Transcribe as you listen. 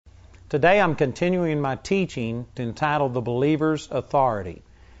Today I'm continuing my teaching entitled The Believer's Authority.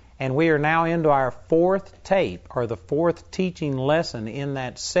 And we are now into our fourth tape, or the fourth teaching lesson in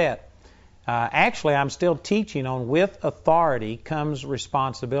that set. Actually, I'm still teaching on with authority comes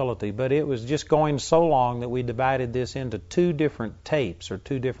responsibility, but it was just going so long that we divided this into two different tapes, or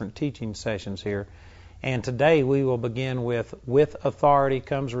two different teaching sessions here. And today we will begin with authority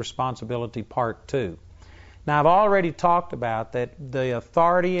comes responsibility part 2. Now, I've already talked about that the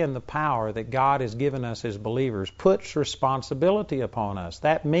authority and the power that God has given us as believers puts responsibility upon us.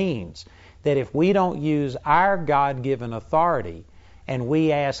 That means that if we don't use our God-given authority and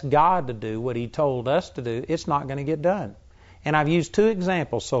we ask God to do what He told us to do, it's not going to get done. And I've used two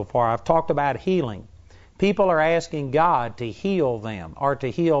examples so far. I've talked about healing. People are asking God to heal them or to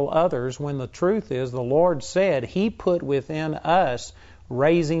heal others when the truth is the Lord said He put within us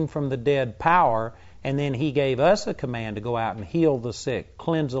raising from the dead power, and then He gave us a command to go out and heal the sick,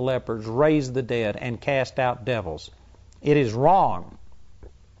 cleanse the lepers, raise the dead, and cast out devils. It is wrong,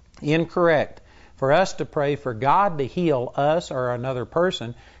 incorrect, for us to pray for God to heal us or another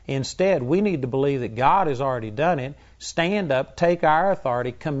person. Instead, we need to believe that God has already done it, stand up, take our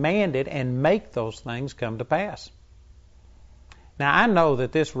authority, command it, and make those things come to pass. Now, I know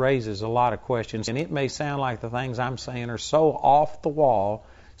that this raises a lot of questions, and it may sound like the things I'm saying are so off the wall,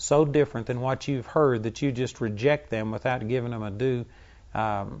 so different than what you've heard that you just reject them without giving them a due,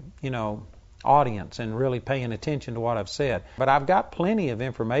 audience and really paying attention to what I've said. But I've got plenty of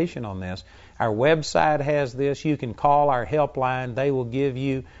information on this. Our website has this. You can call our helpline. They will give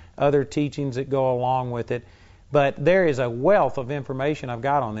you other teachings that go along with it. But there is a wealth of information I've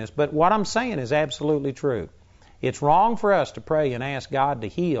got on this. But what I'm saying is absolutely true. It's wrong for us to pray and ask God to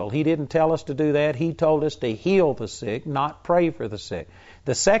heal. He didn't tell us to do that. He told us to heal the sick, not pray for the sick.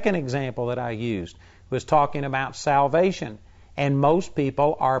 The second example that I used was talking about salvation. And most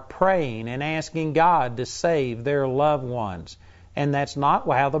people are praying and asking God to save their loved ones. And that's not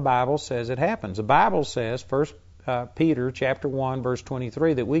how the Bible says it happens. The Bible says, 1 Peter chapter 1, verse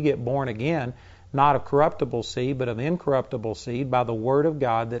 23, that we get born again, not of corruptible seed, but of incorruptible seed, by the Word of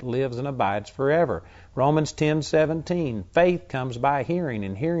God that lives and abides forever. Romans 10:17, faith comes by hearing,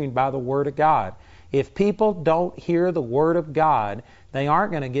 and hearing by the Word of God. If people don't hear the Word of God, they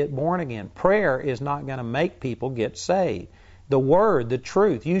aren't going to get born again. Prayer is not going to make people get saved. The Word, the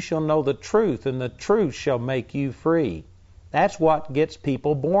truth, you shall know the truth, and the truth shall make you free. That's what gets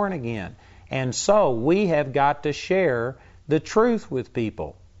people born again. And so we have got to share the truth with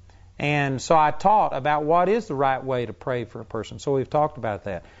people. And so I taught about what is the right way to pray for a person. So we've talked about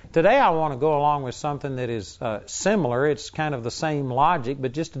that. Today I want to go along with something that is similar. It's kind of the same logic,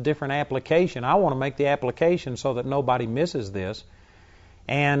 but just a different application. I want to make the application so that nobody misses this.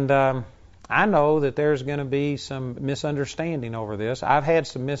 And I know that there's going to be some misunderstanding over this. I've had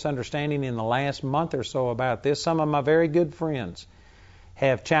some misunderstanding in the last month or so about this. Some of my very good friends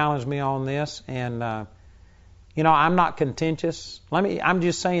have challenged me on this, and I'm not contentious. I'm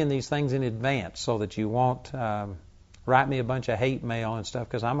just saying these things in advance so that you won't write me a bunch of hate mail and stuff,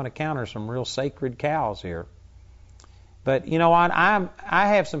 because I'm going to counter some real sacred cows here. But you know what? I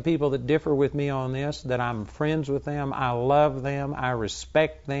have some people that differ with me on this, that I'm friends with them. I love them. I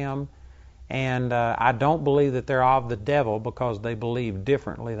respect them. And I don't believe that they're of the devil because they believe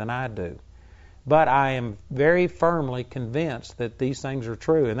differently than I do. But I am very firmly convinced that these things are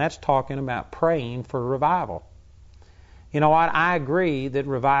true, and that's talking about praying for revival. You know what? I agree that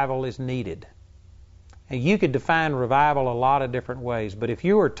revival is needed. And you could define revival a lot of different ways, but if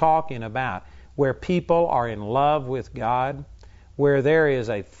you are talking about where people are in love with God, where there is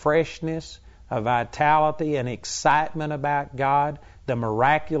a freshness, a vitality, an excitement about God, the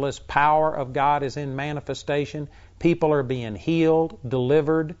miraculous power of God is in manifestation, people are being healed,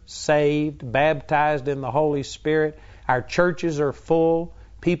 delivered, saved, baptized in the Holy Spirit, our churches are full,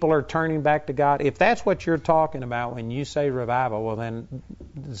 people are turning back to God. If that's what you're talking about when you say revival, well then,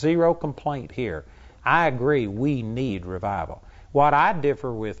 zero complaint here. I agree, we need revival. What I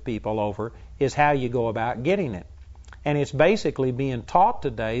differ with people over is how you go about getting it. And it's basically being taught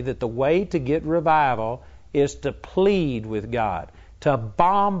today that the way to get revival is to plead with God, to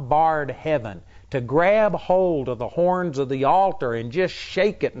bombard heaven, to grab hold of the horns of the altar and just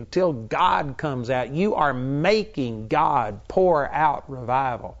shake it until God comes out. You are making God pour out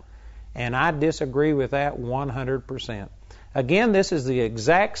revival. And I disagree with that 100%. Again, this is the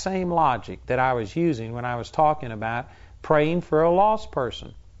exact same logic that I was using when I was talking about praying for a lost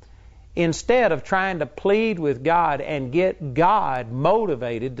person. Instead of trying to plead with God and get God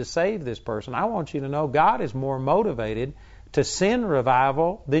motivated to save this person, I want you to know God is more motivated to send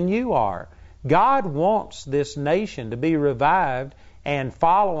revival than you are. God wants this nation to be revived and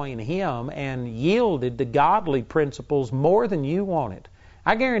following Him and yielded to godly principles more than you wanted.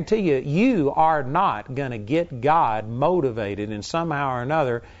 I guarantee you, you are not going to get God motivated and somehow or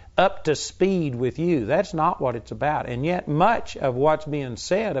another up to speed with you. That's not what it's about. And yet much of what's being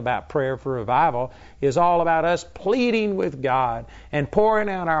said about prayer for revival is all about us pleading with God and pouring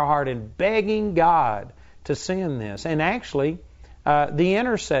out our heart and begging God to send this. And actually, the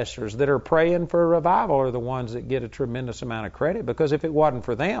intercessors that are praying for a revival are the ones that get a tremendous amount of credit, because if it wasn't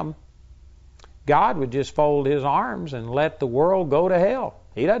for them, God would just fold His arms and let the world go to hell.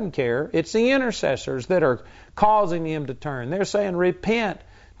 He doesn't care. It's the intercessors that are causing Him to turn. They're saying, repent,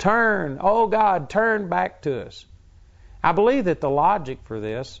 turn, oh God, turn back to us. I believe that the logic for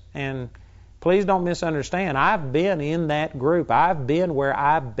this, and please don't misunderstand, I've been in that group. I've been where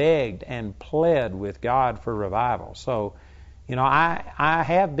I begged and pled with God for revival. So, I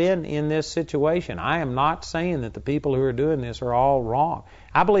have been in this situation. I am not saying that the people who are doing this are all wrong.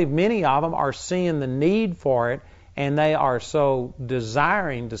 I believe many of them are seeing the need for it, and they are so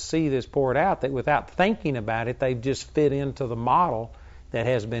desiring to see this poured out that without thinking about it, they've just fit into the model that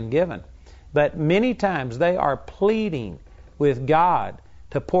has been given. But many times they are pleading with God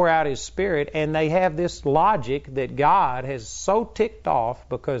to pour out His Spirit, and they have this logic that God has so ticked off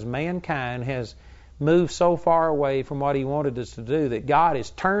because mankind has moved so far away from what He wanted us to do that God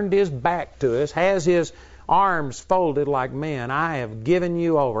has turned His back to us, has His arms folded like, man, I have given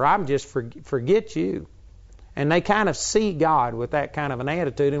you over. I'm just forget you. And they kind of see God with that kind of an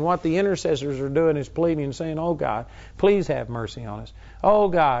attitude. And what the intercessors are doing is pleading and saying, oh God, please have mercy on us. Oh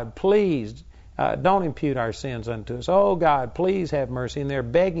God, please don't impute our sins unto us. Oh God, please have mercy. And they're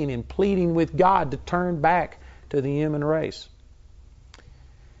begging and pleading with God to turn back to the human race.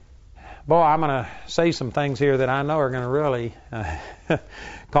 Boy, I'm going to say some things here that I know are going to really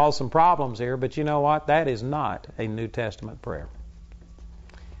cause some problems here. But you know what? That is not a New Testament prayer.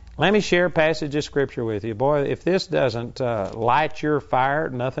 Let me share a passage of Scripture with you. Boy, if this doesn't light your fire,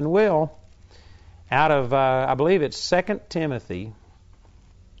 nothing will. Out of, I believe it's 2 Timothy,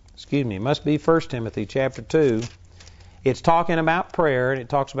 it must be 1 Timothy chapter 2. It's talking about prayer, and it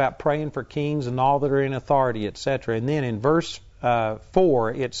talks about praying for kings and all that are in authority, etc. And then in verse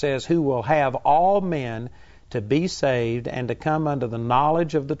 4, it says, who will have all men to be saved and to come unto the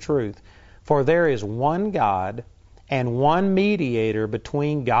knowledge of the truth. For there is one God and one mediator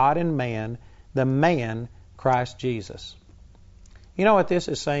between God and man, the man Christ Jesus. You know what this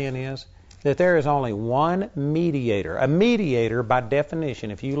is saying is? That there is only one mediator. A mediator, by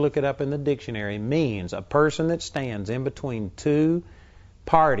definition, if you look it up in the dictionary, means a person that stands in between two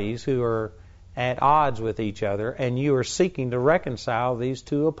parties who are at odds with each other, and you are seeking to reconcile these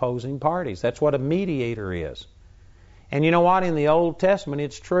two opposing parties. That's what a mediator is. And you know what? In the Old Testament,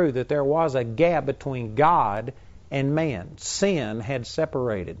 it's true that there was a gap between God and man. Sin had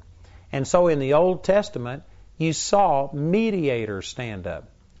separated. And so in the Old Testament, you saw mediators stand up.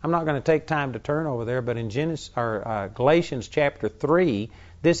 I'm not going to take time to turn over there, but in Galatians chapter 3,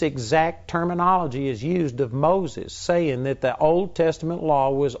 this exact terminology is used of Moses, saying that the Old Testament law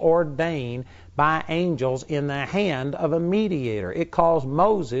was ordained by angels in the hand of a mediator. It calls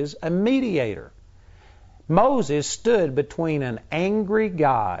Moses a mediator. Moses stood between an angry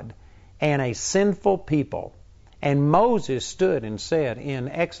God and a sinful people. And Moses stood and said in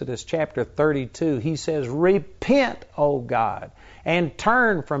Exodus chapter 32, he says, repent, O God, and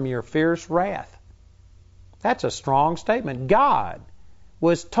turn from your fierce wrath. That's a strong statement. God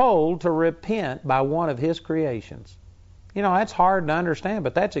was told to repent by one of His creations. You know, that's hard to understand,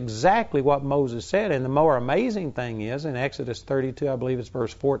 but that's exactly what Moses said. And the more amazing thing is, in Exodus 32, I believe it's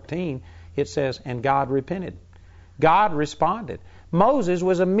verse 14, it says, and God repented. God responded. Moses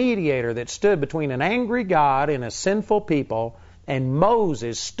was a mediator that stood between an angry God and a sinful people, and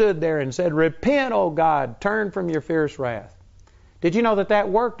Moses stood there and said, repent, O God, turn from your fierce wrath. Did you know that that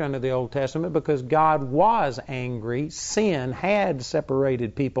worked under the Old Testament? Because God was angry. Sin had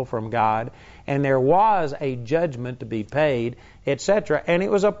separated people from God, and there was a judgment to be paid, etc. And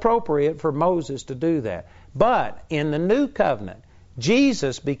it was appropriate for Moses to do that. But in the New Covenant,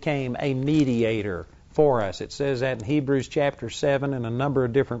 Jesus became a mediator for us. It says that in Hebrews chapter 7 and a number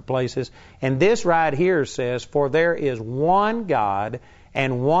of different places. And this right here says, for there is one God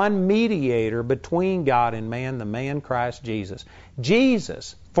and one mediator between God and man, the man Christ Jesus.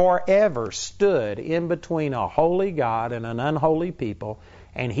 Jesus forever stood in between a holy God and an unholy people,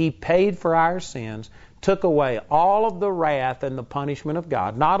 and He paid for our sins, took away all of the wrath and the punishment of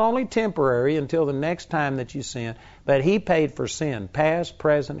God, not only temporary until the next time that you sin, but He paid for sin, past,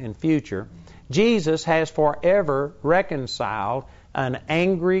 present, and future. Jesus has forever reconciled an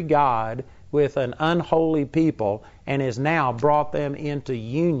angry God with an unholy people, and has now brought them into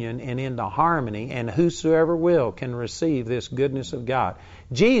union and into harmony, and whosoever will can receive this goodness of God.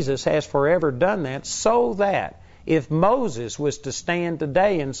 Jesus has forever done that, so that if Moses was to stand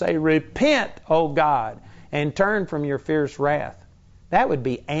today and say, "Repent, O God, and turn from your fierce wrath," that would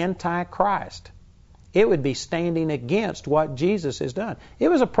be anti-Christ. It would be standing against what Jesus has done. It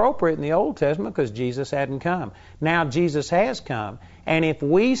was appropriate in the Old Testament because Jesus hadn't come. Now Jesus has come. And if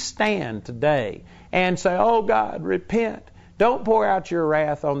we stand today and say, "Oh God, repent. Don't pour out your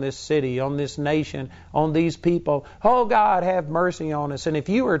wrath on this city, on this nation, on these people. Oh God, have mercy on us." And if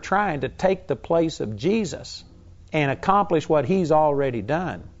you are trying to take the place of Jesus and accomplish what He's already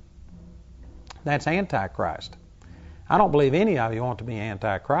done, that's anti-Christ. I don't believe any of you want to be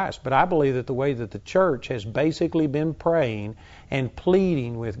anti-Christ, but I believe that the way that the church has basically been praying and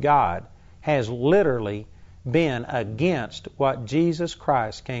pleading with God has literally been against what Jesus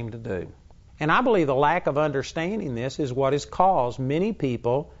Christ came to do. And I believe the lack of understanding this is what has caused many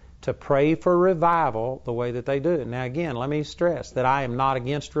people to pray for revival the way that they do it. Now again, let me stress that I am not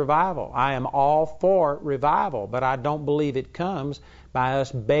against revival. I am all for revival, but I don't believe it comes by us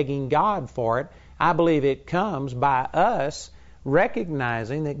begging God for it. I believe it comes by us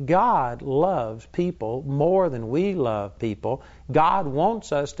recognizing that God loves people more than we love people. God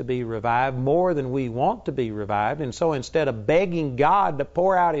wants us to be revived more than we want to be revived. And so instead of begging God to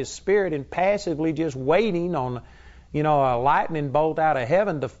pour out His Spirit and passively just waiting on, a lightning bolt out of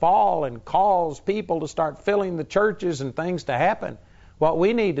heaven to fall and cause people to start filling the churches and things to happen, what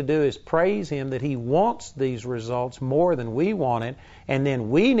we need to do is praise Him that He wants these results more than we want it, and then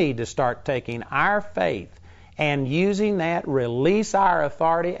we need to start taking our faith and using that, release our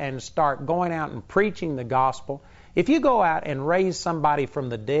authority, and start going out and preaching the gospel. If you go out and raise somebody from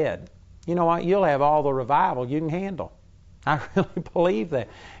the dead, you know what? You'll have all the revival you can handle. I really believe that.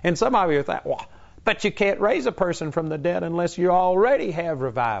 And some of you are thinking, "Well, but you can't raise a person from the dead unless you already have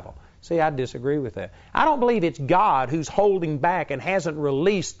revival." See, I disagree with that. I don't believe it's God who's holding back and hasn't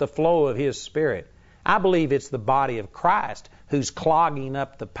released the flow of His Spirit. I believe it's the body of Christ who's clogging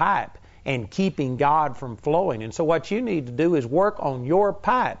up the pipe and keeping God from flowing. And so what you need to do is work on your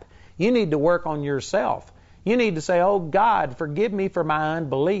pipe. You need to work on yourself. You need to say, "Oh God, forgive me for my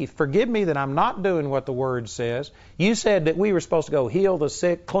unbelief. Forgive me that I'm not doing what the Word says. You said that we were supposed to go heal the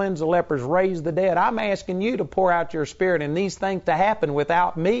sick, cleanse the lepers, raise the dead. I'm asking you to pour out your Spirit and these things to happen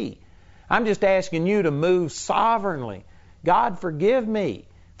without me. I'm just asking you to move sovereignly. God, forgive me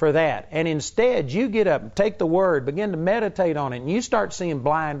for that." And instead, you get up and take the Word, begin to meditate on it, and you start seeing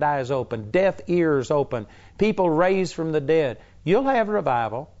blind eyes open, deaf ears open, people raised from the dead. You'll have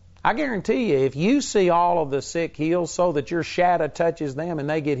revival. I guarantee you, if you see all of the sick healed so that your shadow touches them and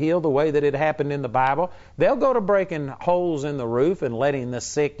they get healed the way that it happened in the Bible, they'll go to breaking holes in the roof and letting the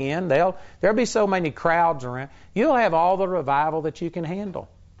sick in. There'll be so many crowds around. You'll have all the revival that you can handle.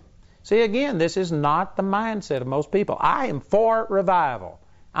 See, again, this is not the mindset of most people. I am for revival.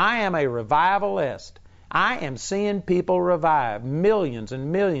 I am a revivalist. I am seeing people revive. Millions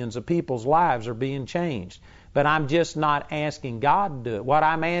and millions of people's lives are being changed. But I'm just not asking God to do it. What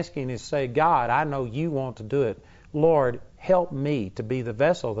I'm asking is say, "God, I know you want to do it. Lord, help me to be the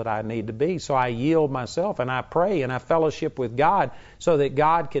vessel that I need to be." So I yield myself and I pray and I fellowship with God so that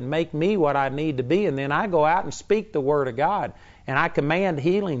God can make me what I need to be. And then I go out and speak the Word of God. And I command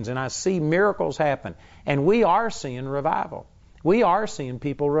healings and I see miracles happen. And we are seeing revival. We are seeing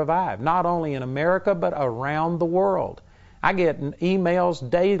people revive, not only in America but around the world. I get emails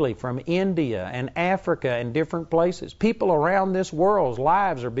daily from India and Africa and different places. People around this world's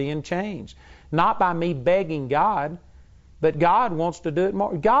lives are being changed. Not by me begging God, but God wants to do it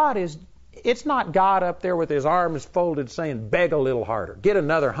more. It's not God up there with His arms folded saying, "Beg a little harder. Get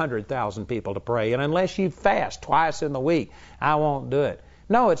another 100,000 people to pray. And unless you fast twice in the week, I won't do it."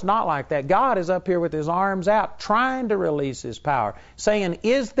 No, it's not like that. God is up here with His arms out trying to release His power, saying,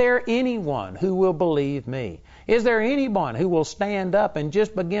 "Is there anyone who will believe me? Is there anyone who will stand up and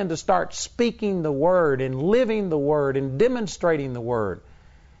just begin to start speaking the Word and living the Word and demonstrating the Word?"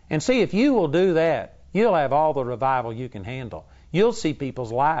 And see, if you will do that, you'll have all the revival you can handle. You'll see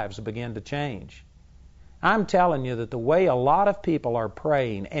people's lives begin to change. I'm telling you that the way a lot of people are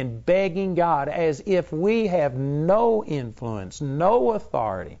praying and begging God as if we have no influence, no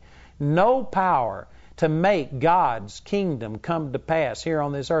authority, no power to make God's kingdom come to pass here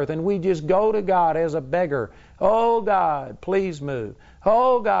on this earth, and we just go to God as a beggar. "Oh God, please move.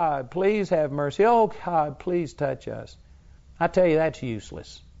 Oh God, please have mercy. Oh God, please touch us." I tell you, that's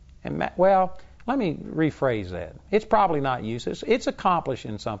useless. Let me rephrase that. It's probably not useless. It's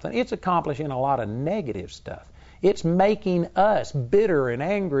accomplishing something. It's accomplishing a lot of negative stuff. It's making us bitter and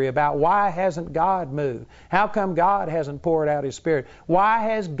angry about why hasn't God moved? How come God hasn't poured out His Spirit? Why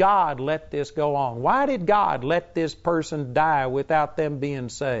has God let this go on? Why did God let this person die without them being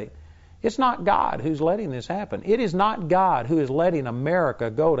saved? It's not God who's letting this happen. It is not God who is letting America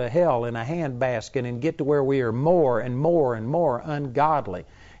go to hell in a handbasket and get to where we are more and more and more ungodly.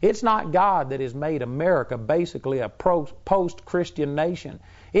 It's not God that has made America basically a post-Christian nation.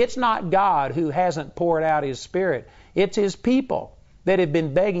 It's not God who hasn't poured out His Spirit. It's His people that have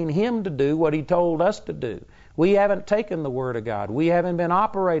been begging Him to do what He told us to do. We haven't taken the Word of God. We haven't been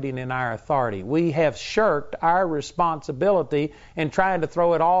operating in our authority. We have shirked our responsibility and trying to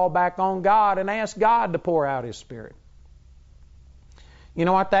throw it all back on God and ask God to pour out His Spirit. You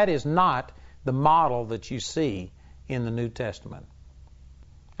know what? That is not the model that you see in the New Testament.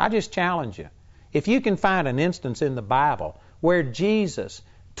 I just challenge you. If you can find an instance in the Bible where Jesus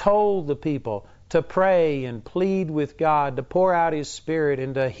told the people to pray and plead with God to pour out His Spirit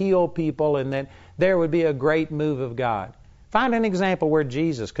and to heal people, and that there would be a great move of God. Find an example where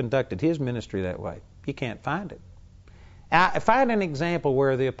Jesus conducted His ministry that way. You can't find it. Find an example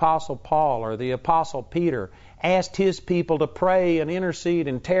where the Apostle Paul or the Apostle Peter asked his people to pray and intercede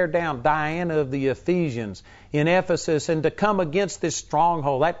and tear down Diana of the Ephesians in Ephesus and to come against this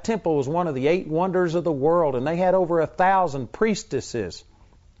stronghold. That temple was one of the 8 wonders of the world, and they had over 1,000 priestesses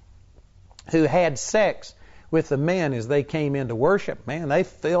who had sex with the men as they came into worship. Man, they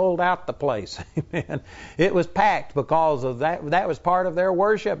filled out the place. Amen. It was packed because of that. That was part of their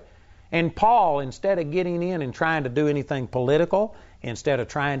worship. And Paul, instead of getting in and trying to do anything political, instead of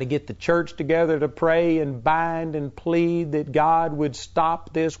trying to get the church together to pray and bind and plead that God would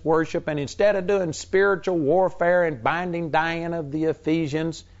stop this worship, and instead of doing spiritual warfare and binding Diana of the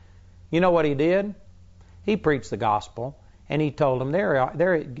Ephesians, you know what he did? He preached the gospel. And he told them,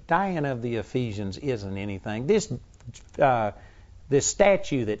 Diana of the Ephesians isn't anything. This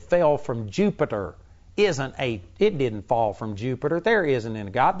statue that fell from Jupiter it didn't fall from Jupiter. There isn't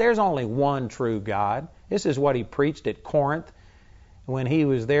any God. There's only one true God. This is what he preached at Corinth when he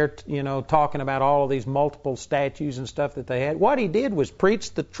was there, talking about all of these multiple statues and stuff that they had. What he did was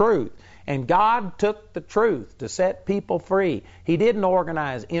preach the truth. And God took the truth to set people free. He didn't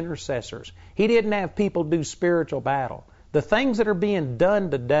organize intercessors. He didn't have people do spiritual battle. The things that are being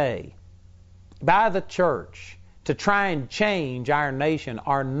done today by the church to try and change our nation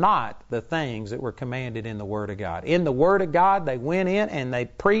are not the things that were commanded in the Word of God. In the Word of God, they went in and they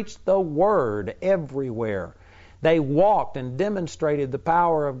preached the Word everywhere. They walked and demonstrated the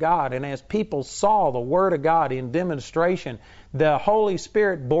power of God. And as people saw the Word of God in demonstration, the Holy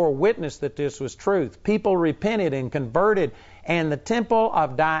Spirit bore witness that this was truth. People repented and converted, and the temple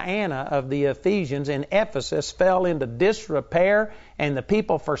of Diana of the Ephesians in Ephesus fell into disrepair, and the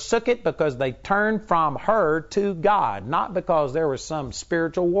people forsook it because they turned from her to God, not because there was some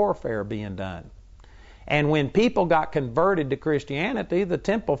spiritual warfare being done. And when people got converted to Christianity, the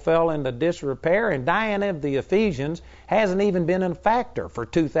temple fell into disrepair, and Diana of the Ephesians hasn't even been a factor for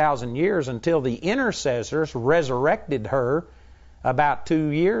 2,000 years until the intercessors resurrected her about 2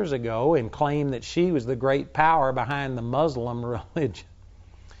 years ago and claimed that she was the great power behind the Muslim religion.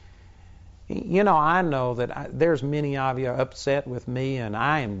 I know that there's many of you upset with me, and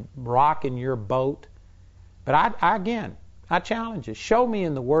I am rocking your boat. But I challenge you. Show me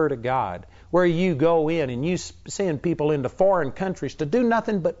in the Word of God where you go in and you send people into foreign countries to do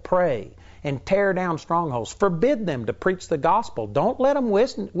nothing but pray and tear down strongholds. Forbid them to preach the gospel. Don't let them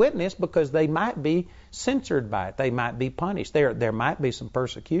witness, because they might be censored by it. They might be punished. There might be some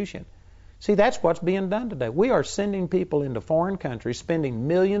persecution. See, that's what's being done today. We are sending people into foreign countries, spending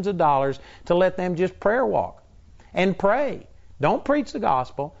millions of dollars to let them just prayer walk and pray. Don't preach the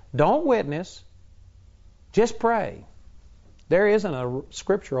gospel. Don't witness. Just pray. There isn't a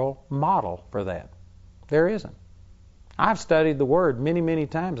scriptural model for that. There isn't. I've studied the Word many, many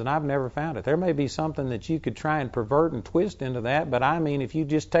times, and I've never found it. There may be something that you could try and pervert and twist into that, but if you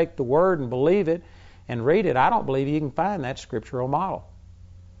just take the Word and believe it and read it, I don't believe you can find that scriptural model.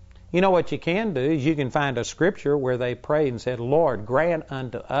 You know what you can do is you can find a scripture where they prayed and said, Lord, grant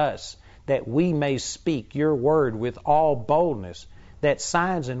unto us that we may speak your word with all boldness, that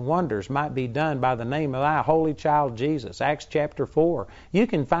signs and wonders might be done by the name of thy holy child Jesus. Acts chapter 4. You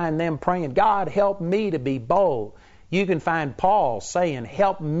can find them praying, God, help me to be bold. You can find Paul saying,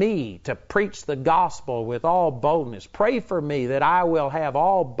 help me to preach the gospel with all boldness. Pray for me that I will have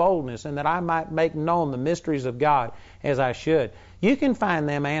all boldness and that I might make known the mysteries of God as I should. You can find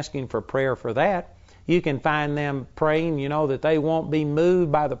them asking for prayer for that. You can find them praying, that they won't be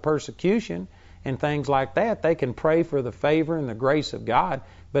moved by the persecution and things like that. They can pray for the favor and the grace of God,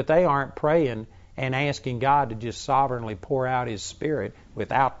 but they aren't praying and asking God to just sovereignly pour out His Spirit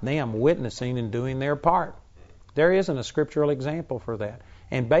without them witnessing and doing their part. There isn't a scriptural example for that.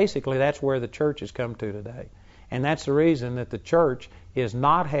 And basically that's where the church has come to today. And that's the reason that the church is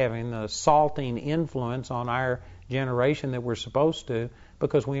not having the salting influence on our generation that we're supposed to,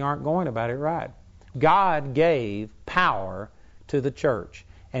 because we aren't going about it right. God gave power to the church.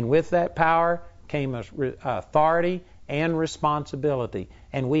 And with that power came authority and responsibility.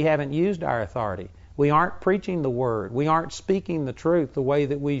 And we haven't used our authority. We aren't preaching the Word. We aren't speaking the truth the way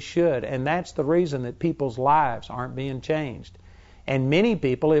that we should. And that's the reason that people's lives aren't being changed. And many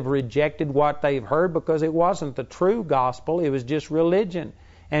people have rejected what they've heard because it wasn't the true gospel. It was just religion.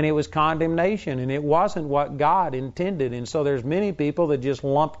 And it was condemnation. And it wasn't what God intended. And so there's many people that just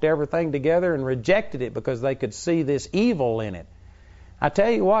lumped everything together and rejected it because they could see this evil in it. I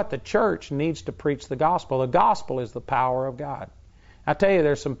tell you what, the church needs to preach the gospel. The gospel is the power of God. I tell you,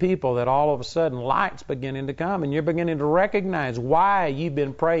 there's some people that all of a sudden light's beginning to come, and you're beginning to recognize why you've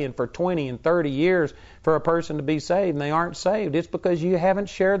been praying for 20 and 30 years for a person to be saved, and they aren't saved. It's because you haven't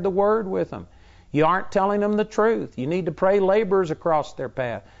shared the Word with them. You aren't telling them the truth. You need to pray laborers across their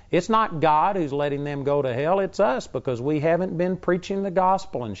path. It's not God who's letting them go to hell. It's us, because we haven't been preaching the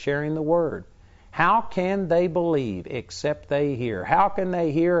gospel and sharing the Word. How can they believe except they hear? How can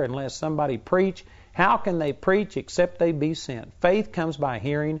they hear unless somebody preach? How can they preach except they be sent? Faith comes by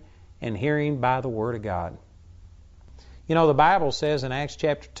hearing, and hearing by the Word of God. You know, the Bible says in Acts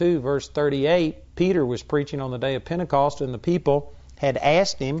chapter 2, verse 38, Peter was preaching on the day of Pentecost, and the people had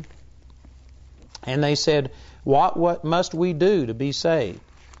asked him, and they said, what must we do to be saved?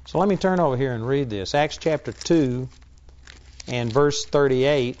 So let me turn over here and read this. Acts chapter 2 and verse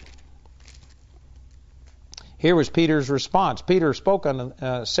 38. Here was Peter's response. Peter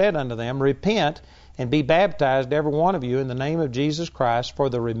said unto them, Repent and be baptized, every one of you, in the name of Jesus Christ, for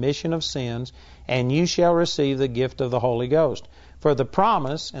the remission of sins, and you shall receive the gift of the Holy Ghost. For the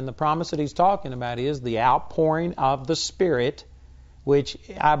promise, and the promise that he's talking about is the outpouring of the Spirit, which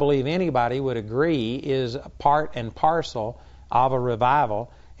I believe anybody would agree is part and parcel of a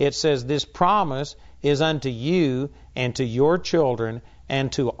revival. It says, This promise is unto you and to your children,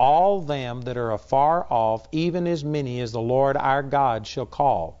 and to all them that are afar off, even as many as the Lord our God shall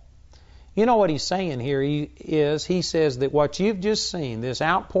call. You know what he's saying here he says that what you've just seen, this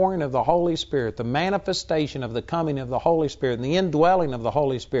outpouring of the Holy Spirit, the manifestation of the coming of the Holy Spirit, and the indwelling of the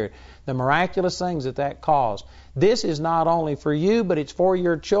Holy Spirit, the miraculous things that caused, this is not only for you, but it's for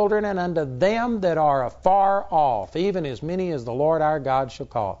your children and unto them that are afar off, even as many as the Lord our God shall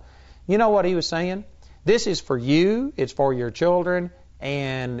call. You know what he was saying? This is for you, it's for your children,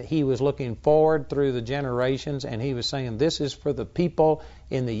 and he was looking forward through the generations, and he was saying, this is for the people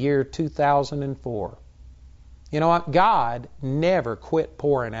in the year 2004. You know what? God never quit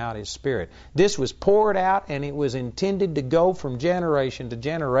pouring out His Spirit. This was poured out, and it was intended to go from generation to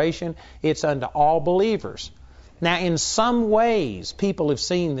generation. It's unto all believers. Now, in some ways, people have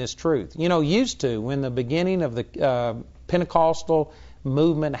seen this truth. You know, used to, when the beginning of the Pentecostal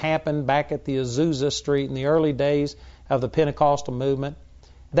movement happened back at the Azusa Street in the early days of the Pentecostal movement,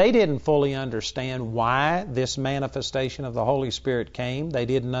 they didn't fully understand why this manifestation of the Holy Spirit came. They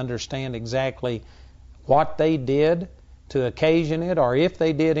didn't understand exactly what they did to occasion it, or if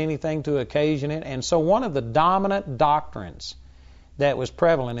they did anything to occasion it. And so one of the dominant doctrines that was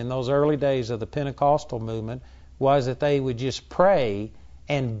prevalent in those early days of the Pentecostal movement was that they would just pray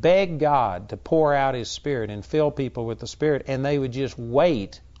and beg God to pour out His Spirit and fill people with the Spirit, and they would just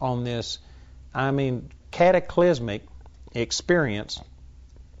wait on this, cataclysmic experience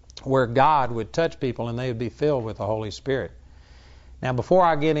where God would touch people and they would be filled with the Holy Spirit. Now, before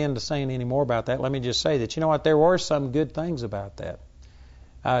I get into saying any more about that, let me just say that, you know what, there were some good things about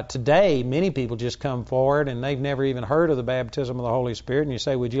that. Today, many people just come forward and they've never even heard of the baptism of the Holy Spirit, and you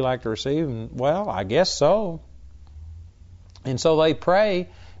say, would you like to receive? And, well, I guess so. And so they pray,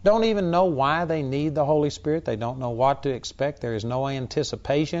 don't even know why they need the Holy Spirit. They don't know what to expect. There is no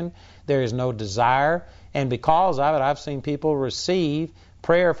anticipation. There is no desire. And because of it, I've seen people receive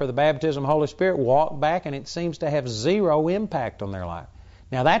prayer for the baptism of the Holy Spirit, walk back, and it seems to have zero impact on their life.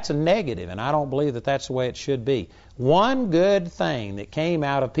 Now, that's a negative, and I don't believe that that's the way it should be. One good thing that came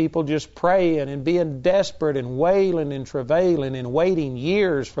out of people just praying and being desperate and wailing and travailing and waiting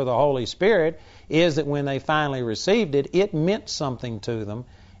years for the Holy Spirit is that when they finally received it, it meant something to them,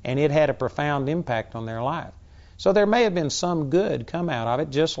 and it had a profound impact on their life. So there may have been some good come out of it,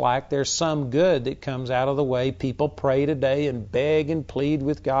 just like there's some good that comes out of the way people pray today and beg and plead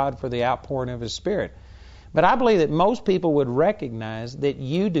with God for the outpouring of His Spirit. But I believe that most people would recognize that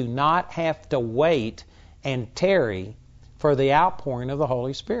you do not have to wait and tarry for the outpouring of the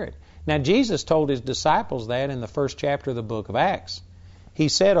Holy Spirit. Now, Jesus told His disciples that in the first chapter of the book of Acts. He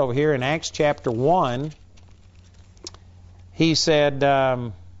said over here in Acts chapter 1, He said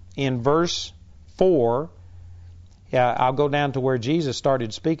in verse 4, I'll go down to where Jesus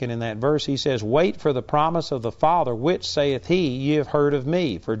started speaking in that verse. He says, "Wait for the promise of the Father, which saith He, Ye have heard of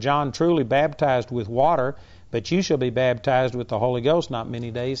me. For John truly baptized with water, but you shall be baptized with the Holy Ghost not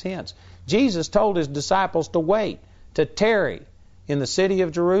many days hence." Jesus told His disciples to wait, to tarry in the city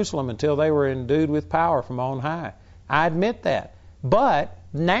of Jerusalem until they were endued with power from on high. I admit that. But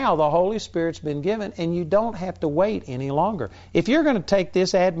now the Holy Spirit's been given, and you don't have to wait any longer. If you're going to take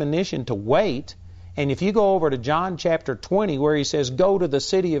this admonition to wait, and if you go over to John chapter 20 where He says, "Go to the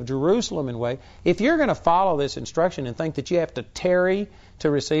city of Jerusalem and wait," if you're going to follow this instruction and think that you have to tarry to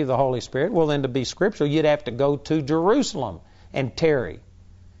receive the Holy Spirit, well then to be scriptural, you'd have to go to Jerusalem and tarry.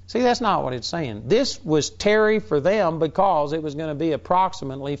 See, that's not what it's saying. This was tarry for them because it was going to be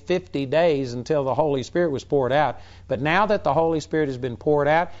approximately 50 days until the Holy Spirit was poured out. But now that the Holy Spirit has been poured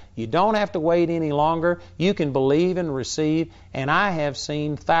out, you don't have to wait any longer. You can believe and receive. And I have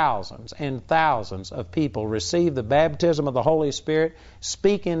seen thousands and thousands of people receive the baptism of the Holy Spirit,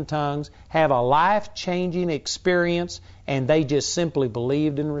 speak in tongues, have a life-changing experience, and they just simply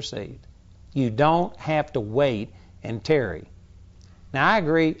believed and received. You don't have to wait and tarry. Now, I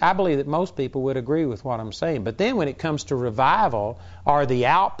agree. I believe that most people would agree with what I'm saying. But then when it comes to revival or the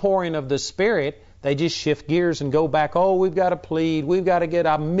outpouring of the Spirit, they just shift gears and go back, "Oh, we've got to plead. We've got to get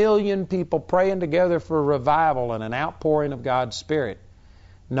 1 million people praying together for revival and an outpouring of God's Spirit."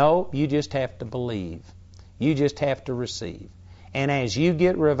 No, you just have to believe. You just have to receive. And as you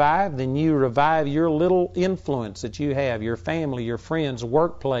get revived, then you revive your little influence that you have, your family, your friends,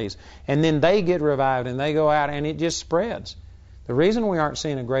 workplace. And then they get revived and they go out and it just spreads. The reason we aren't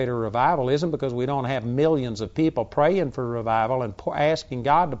seeing a greater revival isn't because we don't have millions of people praying for revival and asking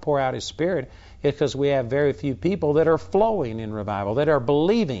God to pour out His Spirit. It's because we have very few people that are flowing in revival, that are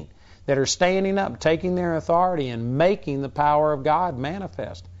believing, that are standing up, taking their authority and making the power of God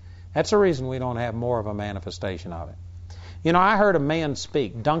manifest. That's the reason we don't have more of a manifestation of it. You know, I heard a man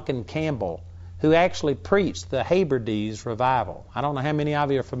speak, Duncan Campbell, who actually preached the Hebrides revival. I don't know how many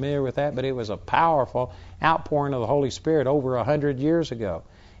of you are familiar with that, but it was a powerful outpouring of the Holy Spirit over 100 years ago.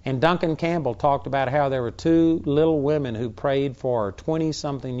 And Duncan Campbell talked about how there were 2 little women who prayed for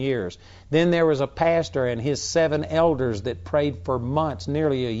 20-something years. Then there was a pastor and his 7 elders that prayed for months,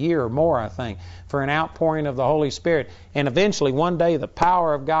 nearly a year or more, I think, for an outpouring of the Holy Spirit. And eventually, one day, the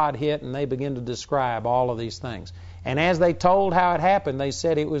power of God hit, and they began to describe all of these things. And as they told how it happened, they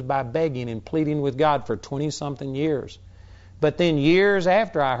said it was by begging and pleading with God for 20-something years. But then years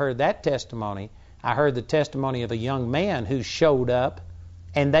after I heard that testimony, I heard the testimony of a young man who showed up,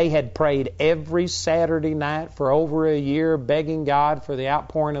 and they had prayed every Saturday night for over a year, begging God for the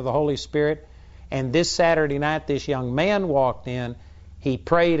outpouring of the Holy Spirit. And this Saturday night, this young man walked in. He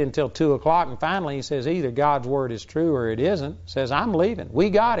prayed until 2 o'clock, and finally he says, either God's Word is true or it isn't. Says, "I'm leaving. We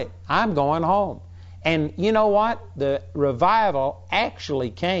got it. I'm going home." And you know what? The revival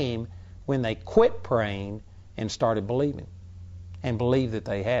actually came when they quit praying and started believing and believed that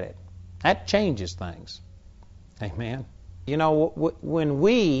they had it. That changes things. Amen. You know, when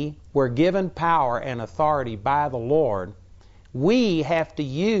we were given power and authority by the Lord, we have to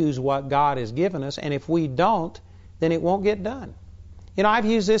use what God has given us, and if we don't, then it won't get done. You know, I've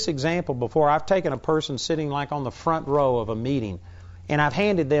used this example before. I've taken a person sitting like on the front row of a meeting, and I've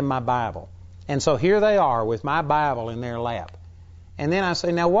handed them my Bible. And so here they are with my Bible in their lap. And then I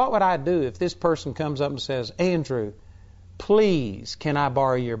say, now what would I do if this person comes up and says, "Andrew, please, can I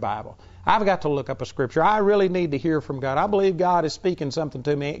borrow your Bible? I've got to look up a scripture. I really need to hear from God. I believe God is speaking something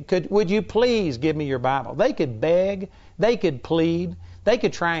to me. Would you please give me your Bible?" They could beg. They could plead. They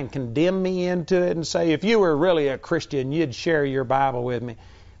could try and condemn me into it and say, "If you were really a Christian, you'd share your Bible with me."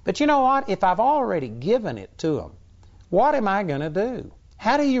 But you know what? If I've already given it to them, what am I going to do?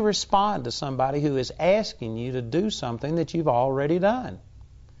 How do you respond to somebody who is asking you to do something that you've already done?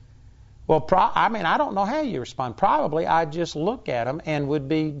 Well, I don't know how you respond. Probably I'd just look at them and would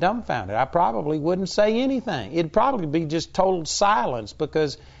be dumbfounded. I probably wouldn't say anything. It'd probably be just total silence,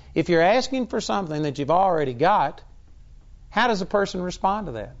 because if you're asking for something that you've already got, how does a person respond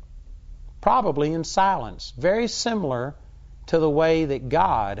to that? Probably in silence. Very similar to the way that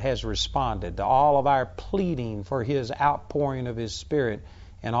God has responded to all of our pleading for His outpouring of His Spirit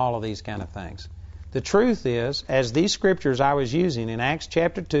and all of these kind of things. The truth is, as these scriptures I was using in Acts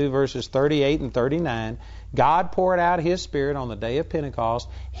chapter 2, verses 38 and 39, God poured out His Spirit on the day of Pentecost.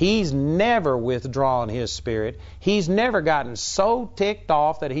 He's never withdrawn His Spirit. He's never gotten so ticked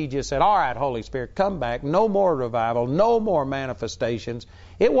off that He just said, all right, Holy Spirit, come back. No more revival. No more manifestations.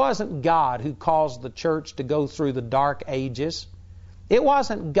 It wasn't God who caused the church to go through the dark ages. It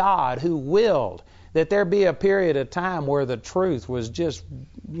wasn't God who willed that there be a period of time where the truth was just,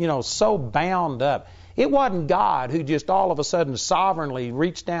 so bound up. It wasn't God who just all of a sudden sovereignly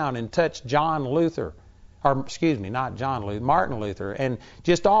reached down and touched Martin Luther, and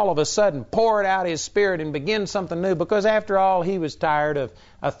just all of a sudden poured out His Spirit and began something new, because after all, he was tired of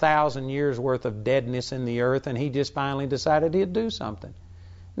 1,000 years worth of deadness in the earth, and he just finally decided he'd do something.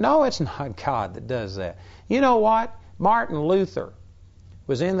 No, it's not God that does that. You know what? Martin Luther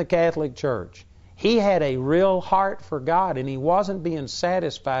was in the Catholic Church. He had a real heart for God, and he wasn't being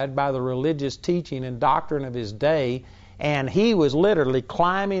satisfied by the religious teaching and doctrine of his day, and he was literally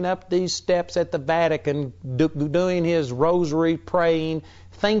climbing up these steps at the Vatican, doing his rosary, praying,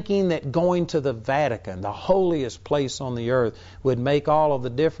 thinking that going to the Vatican, the holiest place on the earth, would make all of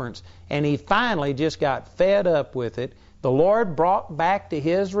the difference. And he finally just got fed up with it. The Lord brought back to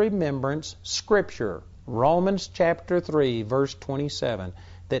his remembrance Scripture, Romans chapter 3, verse 27,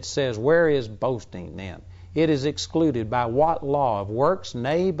 that says, where is boasting then? It is excluded. By what law? Of works?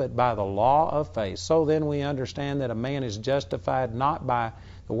 Nay, but by the law of faith. So then we understand that a man is justified not by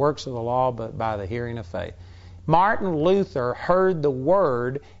the works of the law, but by the hearing of faith. Martin Luther heard the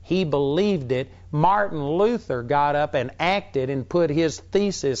Word. He believed it. Martin Luther got up and acted and put his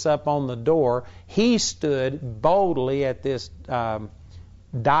thesis up on the door. He stood boldly at this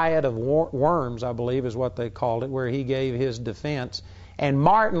diet of worms, I believe is what they called it, where he gave his defense. And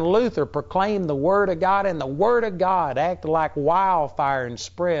Martin Luther proclaimed the Word of God, and the Word of God acted like wildfire and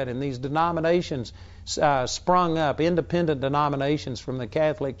spread, and these denominations sprung up, independent denominations from the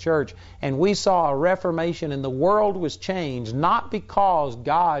Catholic Church, and we saw a reformation, and the world was changed, not because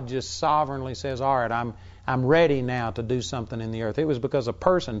God just sovereignly says, all right, I'm ready now to do something in the earth. It was because a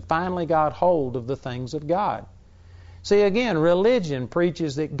person finally got hold of the things of God. See, again, religion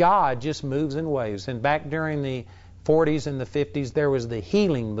preaches that God just moves in waves, and back during the 40s and the 50s, there was the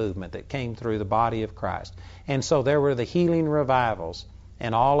healing movement that came through the body of Christ. And so there were the healing revivals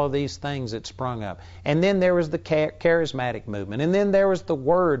and all of these things that sprung up. And then there was the charismatic movement. And then there was the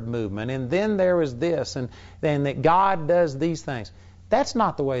word movement. And then there was this. And then that God does these things. That's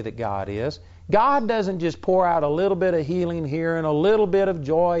not the way that God is. God doesn't just pour out a little bit of healing here and a little bit of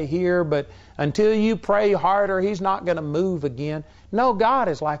joy here, but until you pray harder, He's not going to move again. No, God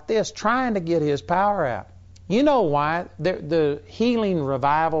is like this, trying to get His power out. You know why the healing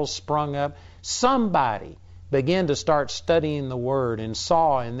revivals sprung up? Somebody began to start studying the Word and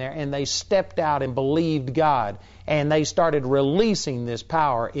saw in there, and they stepped out and believed God, and they started releasing this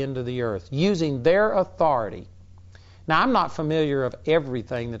power into the earth, using their authority. Now, I'm not familiar of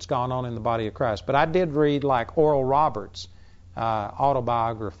everything that's gone on in the body of Christ, but I did read like Oral Roberts'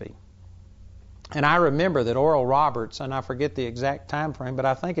 autobiography. And I remember that Oral Roberts, and I forget the exact time frame, but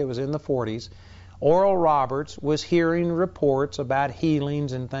I think it was in the 40s, Oral Roberts was hearing reports about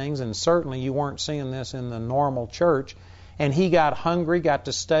healings and things, and certainly you weren't seeing this in the normal church. And he got hungry, got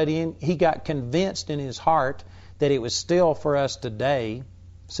to studying. He got convinced in his heart that it was still for us today.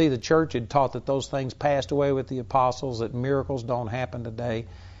 See, the church had taught that those things passed away with the apostles, that miracles don't happen today.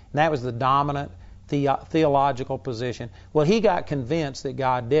 And that was the dominant theological position. Well, he got convinced that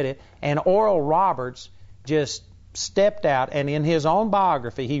God did it, and Oral Roberts just stepped out, and in his own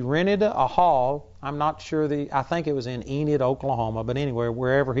biography, he rented a hall. I'm not sure I think it was in Enid, Oklahoma, but anyway,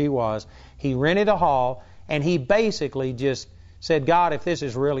 wherever he was, he rented a hall, and he basically just said, God, if this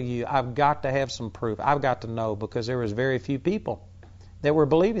is really you, I've got to have some proof. I've got to know, because there was very few people that were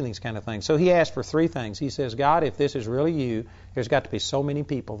believing these kind of things. So he asked for three things. He says, God, if this is really you, there's got to be so many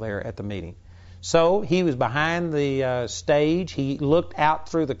people there at the meeting. So he was behind the stage. He looked out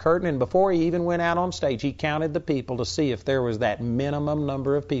through the curtain, and before he even went out on stage, he counted the people to see if there was that minimum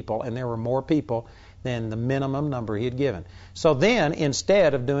number of people, and there were more people than the minimum number he had given. So then,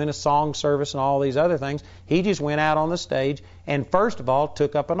 instead of doing a song service and all these other things, he just went out on the stage and first of all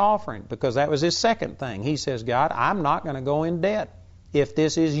took up an offering, because that was his second thing. He says, God, I'm not going to go in debt. If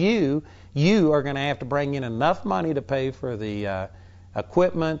this is you, you are going to have to bring in enough money to pay for the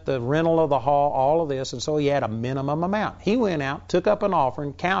equipment, the rental of the hall, all of this, and so he had a minimum amount. He went out, took up an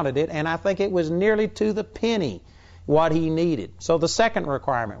offering, counted it, and I think it was nearly to the penny what he needed. So the second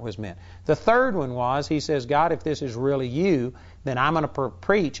requirement was met. The third one was, he says, God, if this is really you, then I'm going to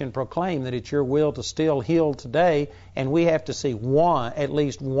preach and proclaim that it's your will to still heal today, and we have to see at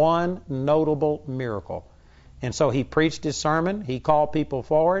least one notable miracle. And so he preached his sermon, he called people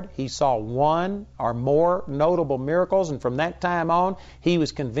forward, he saw one or more notable miracles, and from that time on, he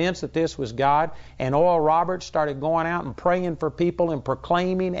was convinced that this was God, and Oral Roberts started going out and praying for people and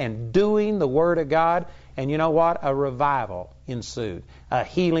proclaiming and doing the Word of God, and you know what? A revival ensued, a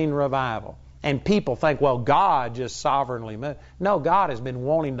healing revival. And people think, well, God just sovereignly moved. No, God has been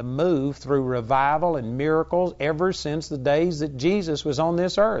wanting to move through revival and miracles ever since the days that Jesus was on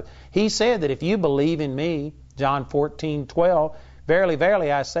this earth. He said that if you believe in me, John 14:12, verily,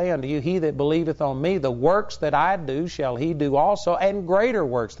 verily, I say unto you, he that believeth on me, the works that I do shall he do also, and greater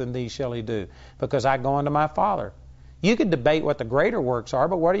works than these shall he do, because I go unto my Father. You could debate what the greater works are,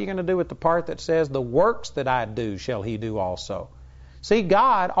 but what are you going to do with the part that says, the works that I do shall he do also? See,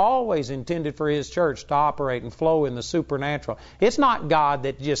 God always intended for His church to operate and flow in the supernatural. It's not God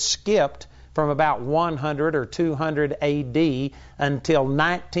that just skipped from about 100 or 200 A.D. until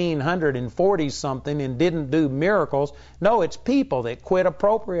 1940-something and didn't do miracles. No, it's people that quit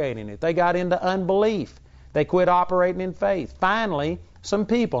appropriating it. They got into unbelief. They quit operating in faith. Finally, some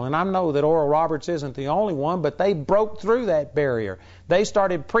people, and I know that Oral Roberts isn't the only one, but they broke through that barrier. They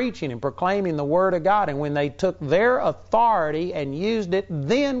started preaching and proclaiming the Word of God, and when they took their authority and used it,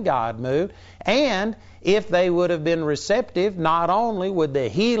 then God moved. And if they would have been receptive, not only would the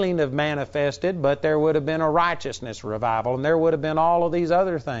healing have manifested, but there would have been a righteousness revival, and there would have been all of these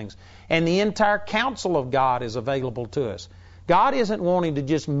other things. And the entire counsel of God is available to us. God isn't wanting to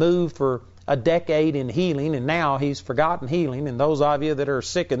just move for a decade in healing, and now He's forgotten healing. And those of you that are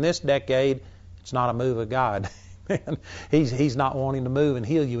sick in this decade, it's not a move of God. He's not wanting to move and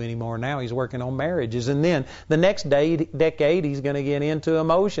heal you anymore. Now He's working on marriages. And then the next decade, He's going to get into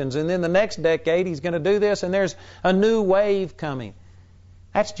emotions. And then the next decade, He's going to do this, and there's a new wave coming.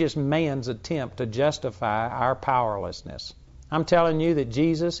 That's just man's attempt to justify our powerlessness. I'm telling you that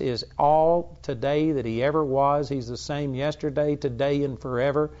Jesus is all today that He ever was. He's the same yesterday, today, and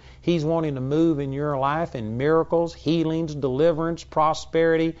forever. He's wanting to move in your life in miracles, healings, deliverance,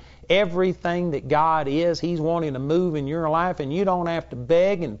 prosperity, everything that God is. He's wanting to move in your life, and you don't have to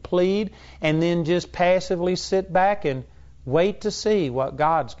beg and plead and then just passively sit back and wait to see what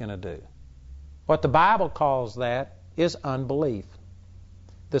God's going to do. What the Bible calls that is unbelief.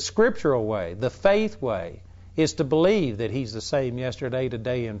 The scriptural way, the faith way, is to believe that He's the same yesterday,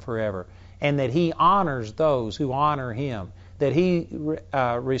 today, and forever, and that He honors those who honor Him, that He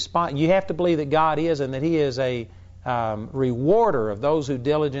responds. You have to believe that God is, and that He is a rewarder of those who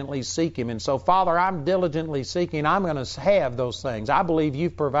diligently seek Him. And so, Father, I'm diligently seeking. I'm going to have those things. I believe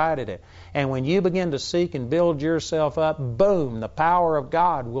You've provided it. And when you begin to seek and build yourself up, boom, the power of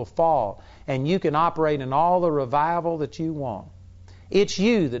God will fall, and you can operate in all the revival that you want. It's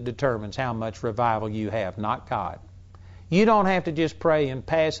you that determines how much revival you have, not God. You don't have to just pray and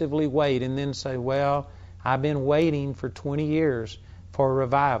passively wait and then say, well, I've been waiting for 20 years for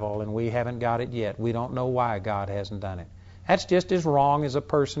revival and we haven't got it yet. We don't know why God hasn't done it. That's just as wrong as a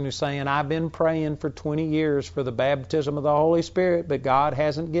person who's saying, I've been praying for 20 years for the baptism of the Holy Spirit, but God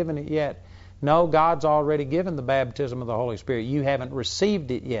hasn't given it yet. No, God's already given the baptism of the Holy Spirit. You haven't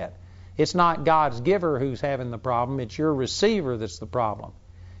received it yet. It's not God's giver who's having the problem. It's your receiver that's the problem.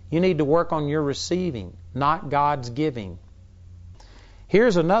 You need to work on your receiving, not God's giving.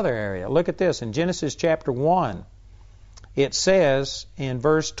 Here's another area. Look at this. In Genesis chapter 1, it says in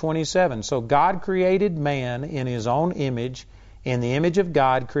verse 27, so God created man in His own image. In the image of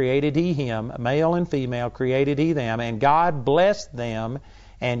God created He him, male and female created He them. And God blessed them,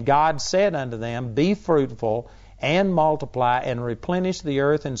 and God said unto them, be fruitful, and multiply, and replenish the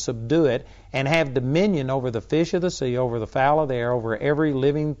earth, and subdue it, and have dominion over the fish of the sea, over the fowl of the air, over every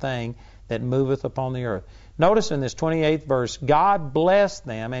living thing that moveth upon the earth. Notice in this 28th verse, God blessed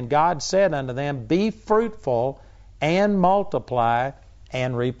them, and God said unto them, be fruitful, and multiply,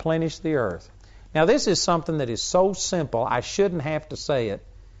 and replenish the earth. Now this is something that is so simple, I shouldn't have to say it,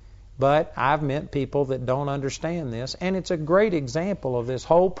 but I've met people that don't understand this, and it's a great example of this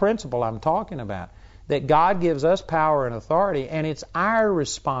whole principle I'm talking about. That God gives us power and authority, and it's our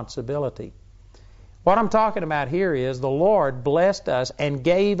responsibility. What I'm talking about here is the Lord blessed us and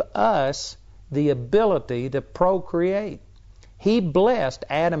gave us the ability to procreate. He blessed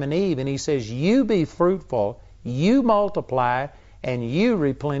Adam and Eve, and He says, you be fruitful, you multiply, and you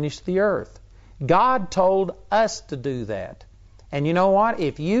replenish the earth. God told us to do that. And you know what?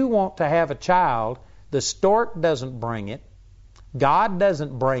 If you want to have a child, the stork doesn't bring it. God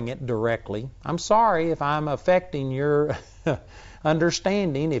doesn't bring it directly. I'm sorry if I'm affecting your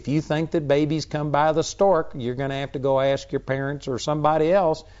understanding. If you think that babies come by the stork, you're going to have to go ask your parents or somebody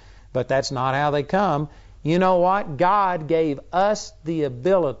else, but that's not how they come. You know what? God gave us the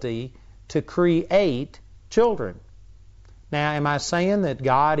ability to create children. Now, am I saying that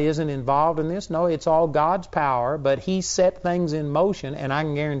God isn't involved in this? No, it's all God's power, but He set things in motion, and I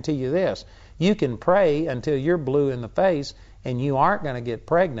can guarantee you this. You can pray until you're blue in the face, and you aren't going to get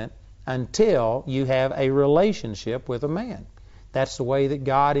pregnant until you have a relationship with a man. That's the way that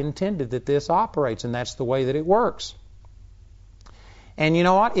God intended that this operates, and that's the way that it works. And you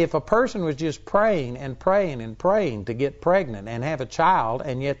know what? If a person was just praying and praying and praying to get pregnant and have a child,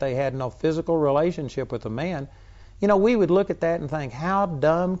 and yet they had no physical relationship with a man, you know, we would look at that and think, how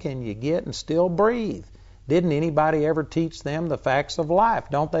dumb can you get and still breathe? Didn't anybody ever teach them the facts of life?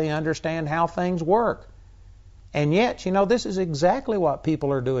 Don't they understand how things work? And yet, you know, this is exactly what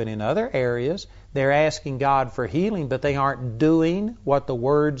people are doing in other areas. They're asking God for healing, but they aren't doing what the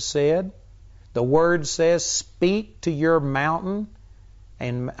Word said. The Word says, speak to your mountain.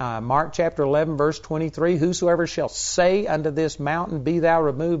 In Mark chapter 11, verse 23, whosoever shall say unto this mountain, be thou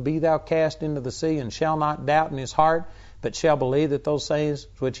removed, be thou cast into the sea, and shall not doubt in his heart, but shall believe that those things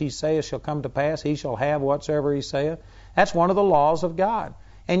which he saith shall come to pass, he shall have whatsoever he saith. That's one of the laws of God.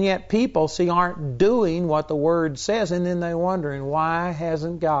 And yet people, see, aren't doing what the Word says, and then they're wondering, why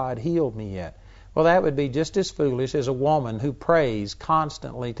hasn't God healed me yet? Well, that would be just as foolish as a woman who prays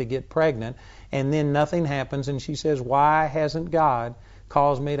constantly to get pregnant, and then nothing happens, and she says, why hasn't God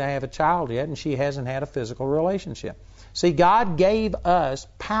caused me to have a child yet? And she hasn't had a physical relationship. See, God gave us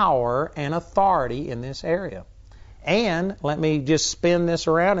power and authority in this area. And let me just spin this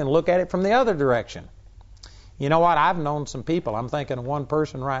around and look at it from the other direction. You know what? I've known some people. I'm thinking of one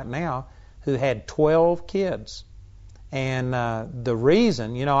person right now who had 12 kids. And the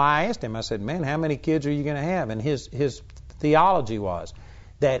reason, you know, I asked him, I said, man, how many kids are you going to have? And his theology was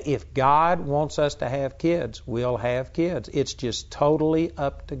that if God wants us to have kids, we'll have kids. It's just totally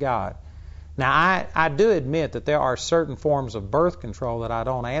up to God. Now, I do admit that there are certain forms of birth control that I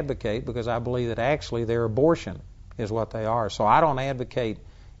don't advocate, because I believe that actually they're abortion is what they are. So I don't advocate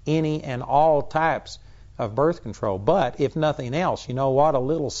any and all types of birth control. But if nothing else, you know what? A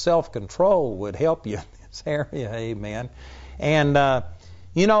little self-control would help you in this area. Amen. And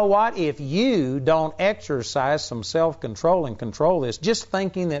you know what? If you don't exercise some self-control and control this, just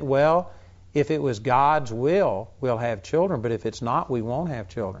thinking that, well, if it was God's will, we'll have children, but if it's not, we won't have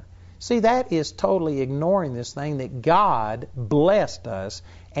children. See, that is totally ignoring this thing that God blessed us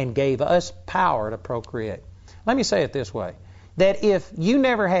and gave us power to procreate. Let me say it this way, that if you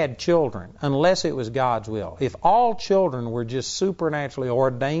never had children unless it was God's will, if all children were just supernaturally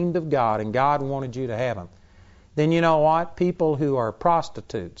ordained of God and God wanted you to have them, then you know what? People who are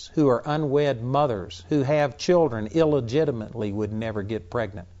prostitutes, who are unwed mothers, who have children illegitimately would never get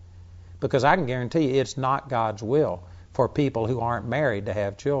pregnant. Because I can guarantee you it's not God's will for people who aren't married to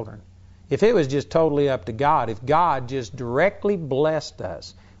have children. If it was just totally up to God, if God just directly blessed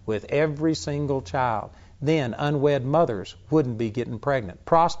us with every single child, then unwed mothers wouldn't be getting pregnant.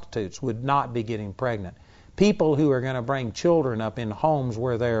 Prostitutes would not be getting pregnant. People who are going to bring children up in homes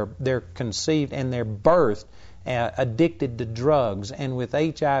where they're conceived and they're birthed addicted to drugs and with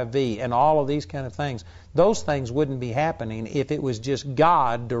HIV and all of these kind of things, those things wouldn't be happening if it was just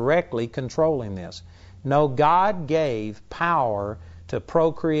God directly controlling this. No, God gave power to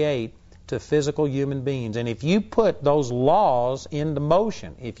procreate to physical human beings. And if you put those laws into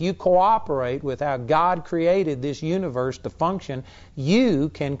motion, if you cooperate with how God created this universe to function, you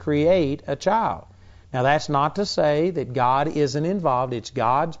can create a child. Now, that's not to say that God isn't involved. It's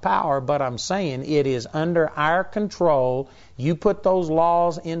God's power, but I'm saying it is under our control. You put those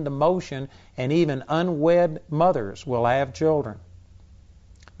laws into motion, and even unwed mothers will have children.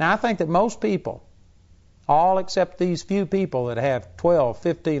 Now, I think that most people, all except these few people that have 12,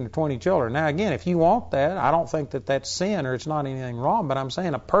 15, or 20 children. Now, again, if you want that, I don't think that that's sin or it's not anything wrong, but I'm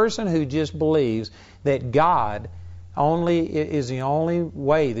saying a person who just believes that God is the only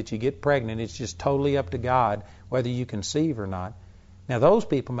way that you get pregnant, it's just totally up to God whether you conceive or not. Now, those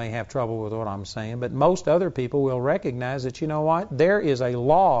people may have trouble with what I'm saying, but most other people will recognize that, you know what, there is a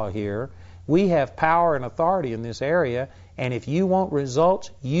law here. We have power and authority in this area, and if you want results,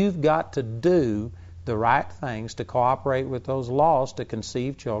 you've got to do the right things to cooperate with those laws to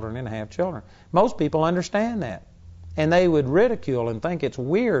conceive children and have children. Most people understand that, and they would ridicule and think it's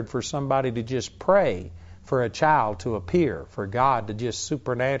weird for somebody to just pray for a child to appear, for God to just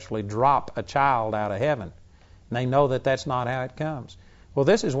supernaturally drop a child out of heaven. And they know that that's not how it comes. Well,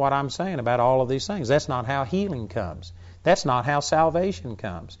 this is what I'm saying about all of these things. That's not how healing comes. That's not how salvation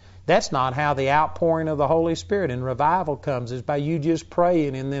comes. That's not how the outpouring of the Holy Spirit and revival comes, is by you just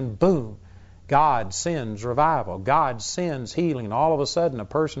praying and then boom, God sends revival. God sends healing. All of a sudden a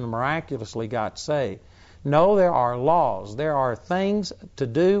person miraculously got saved. No, there are laws. There are things to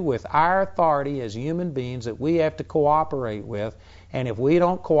do with our authority as human beings that we have to cooperate with. And if we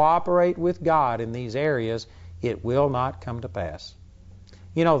don't cooperate with God in these areas, it will not come to pass.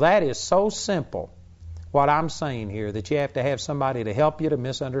 You know, that is so simple, what I'm saying here, that you have to have somebody to help you to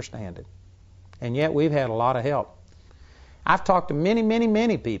misunderstand it. And yet we've had a lot of help. I've talked to many, many,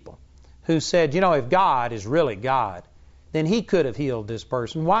 many people who said, you know, if God is really God, then He could have healed this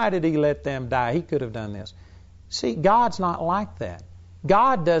person. Why did He let them die? He could have done this. See, God's not like that.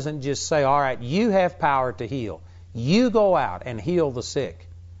 God doesn't just say, all right, you have power to heal. You go out and heal the sick.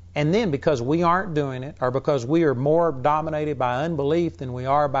 And then because we aren't doing it, or because we are more dominated by unbelief than we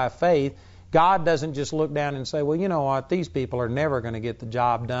are by faith, God doesn't just look down and say, well, you know what, these people are never going to get the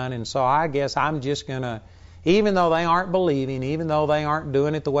job done, and so I guess I'm just going to, even though they aren't believing, even though they aren't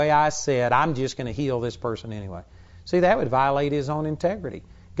doing it the way I said, I'm just going to heal this person anyway. See, that would violate His own integrity.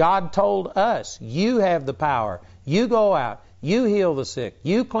 God told us, you have the power. You go out. You heal the sick.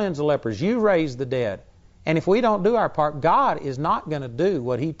 You cleanse the lepers. You raise the dead. And if we don't do our part, God is not going to do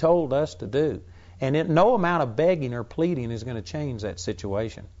what He told us to do. And no amount of begging or pleading is going to change that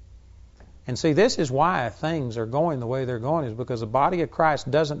situation. And see, this is why things are going the way they're going, is because the body of Christ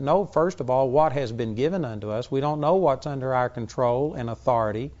doesn't know, first of all, what has been given unto us. We don't know what's under our control and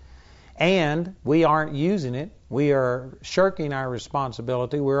authority. And we aren't using it. We are shirking our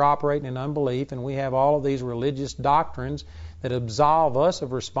responsibility. We're operating in unbelief, and we have all of these religious doctrines that absolve us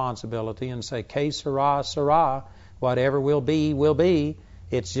of responsibility and say, que sera, sera, whatever will be, will be.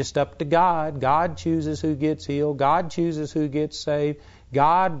 It's just up to God. God chooses who gets healed. God chooses who gets saved.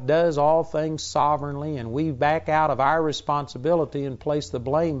 God does all things sovereignly, and we back out of our responsibility and place the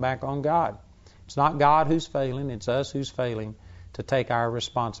blame back on God. It's not God who's failing, it's us who's failing to take our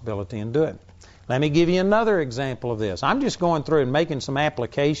responsibility and do it. Let me give you another example of this. I'm just going through and making some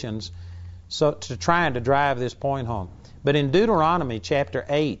applications to trying to drive this point home. But in Deuteronomy chapter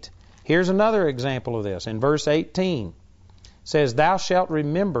 8, here's another example of this. In verse 18, it says, Thou shalt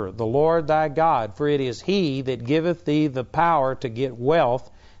remember the Lord thy God, for it is He that giveth thee the power to get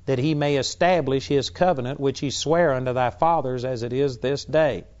wealth, that He may establish His covenant, which He sware unto thy fathers, as it is this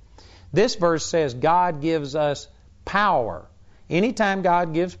day. This verse says God gives us power. Anytime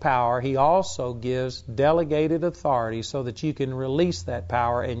God gives power, He also gives delegated authority so that you can release that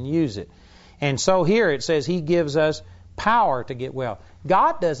power and use it. And so here it says He gives us power to get wealth.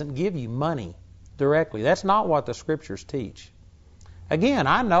 God doesn't give you money directly. That's not what the Scriptures teach. Again,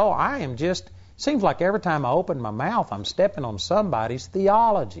 I know seems like every time I open my mouth, I'm stepping on somebody's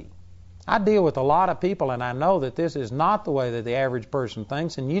theology. I deal with a lot of people, and I know that this is not the way that the average person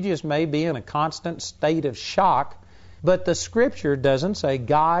thinks, and you just may be in a constant state of shock. But the Scripture doesn't say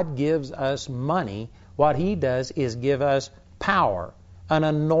God gives us money. What He does is give us power, an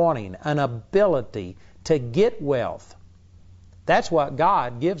anointing, an ability to get wealth. That's what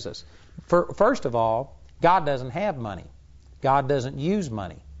God gives us. First of all, God doesn't have money. God doesn't use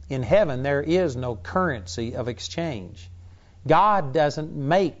money. In heaven, there is no currency of exchange. God doesn't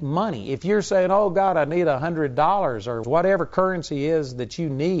make money. If you're saying, oh, God, I need $100 or whatever currency is that you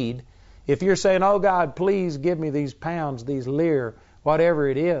need, if you're saying, oh, God, please give me these pounds, these lire, whatever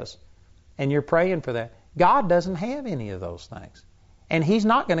it is, and you're praying for that, God doesn't have any of those things. And He's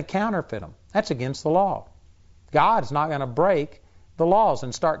not going to counterfeit them. That's against the law. God's not going to break the laws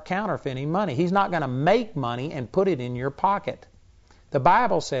and start counterfeiting money. He's not going to make money and put it in your pocket. The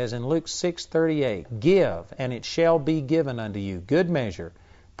Bible says in Luke 6:38, Give, and it shall be given unto you. Good measure,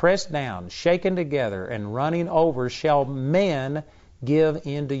 pressed down, shaken together, and running over shall men give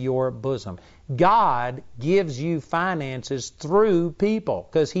into your bosom. God gives you finances through people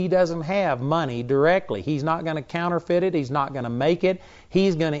because He doesn't have money directly. He's not going to counterfeit it. He's not going to make it.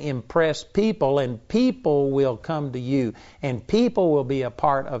 He's going to impress people, and people will come to you, and people will be a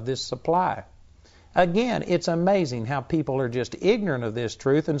part of this supply. Again, it's amazing how people are just ignorant of this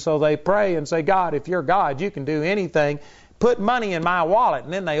truth, and so they pray and say, God, if you're God, you can do anything. Put money in my wallet.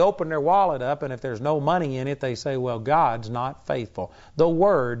 And then they open their wallet up, and if there's no money in it, they say, well, God's not faithful. The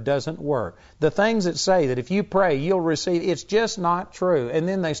Word doesn't work. The things that say that if you pray, you'll receive, it's just not true. And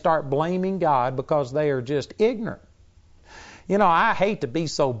then they start blaming God because they are just ignorant. You know, I hate to be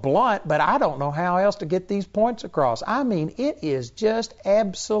so blunt, but I don't know how else to get these points across. I mean, it is just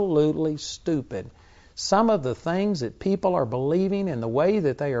absolutely stupid. some of the things that people are believing and the way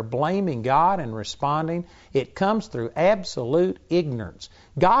that they are blaming God and responding, it comes through absolute ignorance.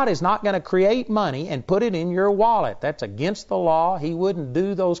 God is not going to create money and put it in your wallet. That's against the law. He wouldn't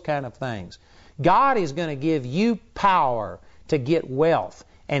do those kind of things. God is going to give you power to get wealth,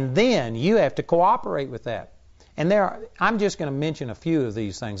 and then you have to cooperate with that. And I'm just going to mention a few of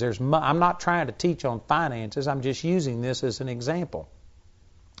these things. I'm not trying to teach on finances. I'm just using this as an example.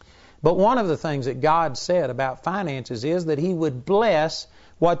 But one of the things that God said about finances is that He would bless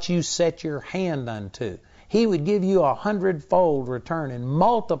what you set your hand unto. He would give you 100-fold return and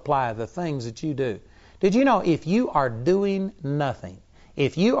multiply the things that you do. Did you know if you are doing nothing,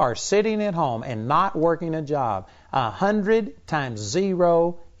 if you are sitting at home and not working a job, 100 times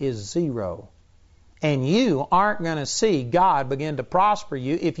 0 is 0. And you aren't going to see God begin to prosper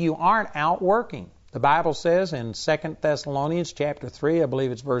you if you aren't out working. The Bible says in 2 Thessalonians chapter 3, I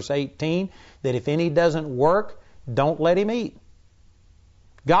believe it's verse 18, that if any doesn't work, don't let him eat.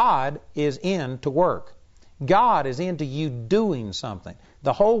 God is into work. God is into you doing something.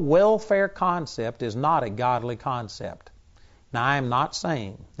 The whole welfare concept is not a godly concept. Now, I am not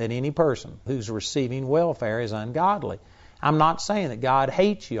saying that any person who's receiving welfare is ungodly. I'm not saying that God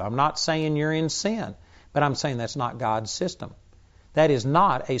hates you. I'm not saying you're in sin. But I'm saying that's not God's system. That is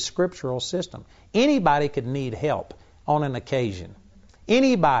not a scriptural system. Anybody could need help on an occasion.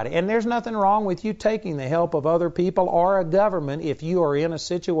 Anybody. And there's nothing wrong with you taking the help of other people or a government if you are in a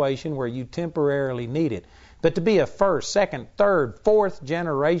situation where you temporarily need it. But to be a first, second, third, fourth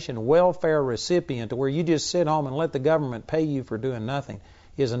generation welfare recipient where you just sit home and let the government pay you for doing nothing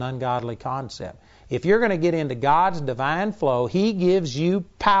is an ungodly concept. If you're going to get into God's divine flow, He gives you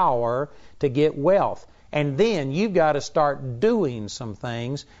power to get wealth. And then you've got to start doing some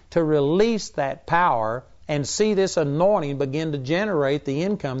things to release that power and see this anointing begin to generate the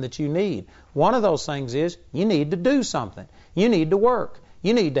income that you need. One of those things is you need to do something. You need to work.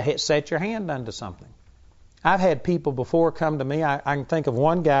 You need to set your hand unto something. I've had people before come to me. I can think of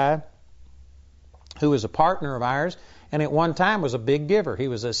one guy who was a partner of ours and at one time was a big giver. He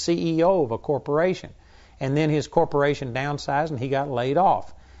was a CEO of a corporation. And then his corporation downsized and he got laid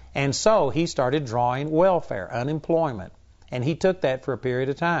off. And so he started drawing welfare, unemployment. And he took that for a period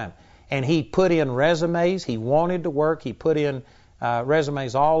of time. And he put in resumes. He wanted to work. He put in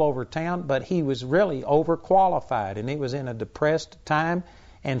resumes all over town, but he was really overqualified. And it was in a depressed time.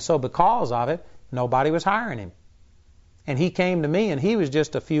 And so because of it, nobody was hiring him. And he came to me, and he was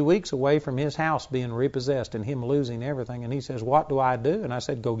just a few weeks away from his house being repossessed and him losing everything. And he says, what do I do? And I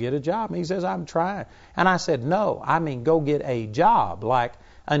said, go get a job. And he says, I'm trying. And I said, no, I mean go get a job.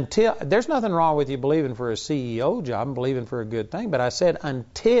 There's nothing wrong with you believing for a CEO job and believing for a good thing, but I said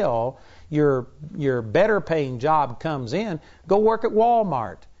until your better paying job comes in, go work at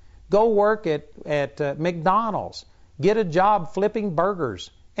Walmart. Go work at McDonald's. Get a job flipping burgers.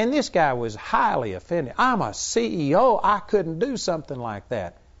 And this guy was highly offended. I'm a CEO. I couldn't do something like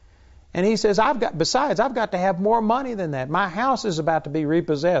that. And he says, I've got to have more money than that. My house is about to be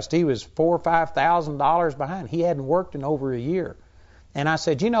repossessed. He was $4,000 or $5,000 behind. He hadn't worked in over a year. And I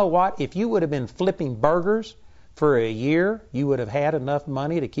said, you know what? If you would have been flipping burgers for a year, you would have had enough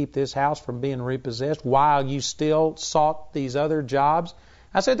money to keep this house from being repossessed while you still sought these other jobs.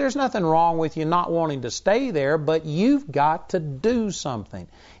 I said, there's nothing wrong with you not wanting to stay there, but you've got to do something.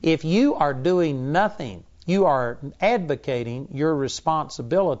 If you are doing nothing, you are advocating your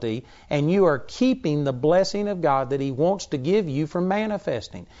responsibility and you are keeping the blessing of God that He wants to give you from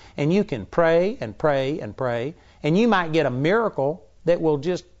manifesting. And you can pray and pray and pray, and you might get a miracle that will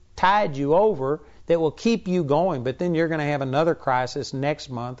just tide you over, that will keep you going, but then you're going to have another crisis next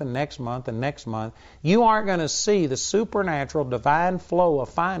month and next month and next month. You aren't going to see the supernatural divine flow of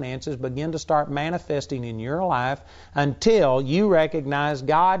finances begin to start manifesting in your life until you recognize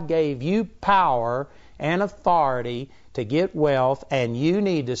God gave you power and authority to get wealth, and you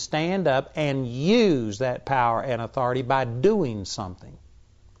need to stand up and use that power and authority by doing something.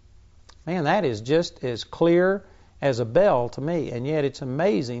 Man, that is just as clear as a bell to me, and yet it's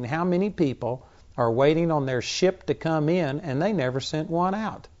amazing how many people are waiting on their ship to come in and they never sent one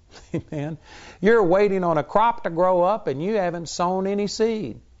out. Amen. You're waiting on a crop to grow up and you haven't sown any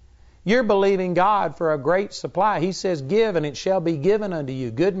seed. You're believing God for a great supply. He says, give and it shall be given unto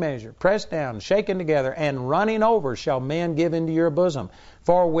you, good measure, pressed down, shaken together, and running over shall men give into your bosom.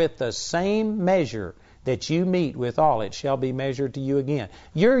 For with the same measure that you meet withal, it shall be measured to you again.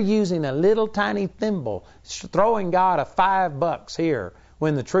 You're using a little tiny thimble, throwing God a $5 here,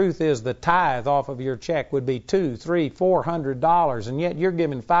 when the truth is the tithe off of your check would be $200, $300, $400, and yet you're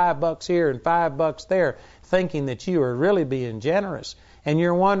giving $5 here and $5 there, thinking that you are really being generous. and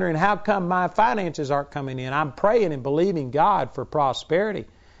you're wondering, how come my finances aren't coming in? I'm praying and believing God for prosperity.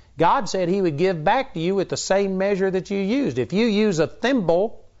 God said He would give back to you with the same measure that you used. If you use a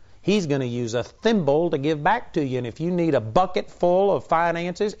thimble, He's going to use a thimble to give back to you. And if you need a bucket full of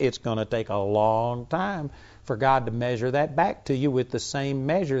finances, it's going to take a long time for God to measure that back to you with the same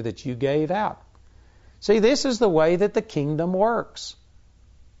measure that you gave out. See, this is the way that the kingdom works.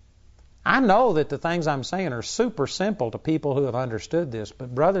 I know that the things I'm saying are super simple to people who have understood this,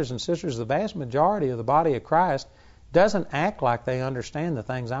 but brothers and sisters, the vast majority of the body of Christ doesn't act like they understand the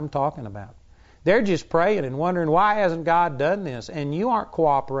things I'm talking about. They're just praying and wondering, why hasn't God done this? And you aren't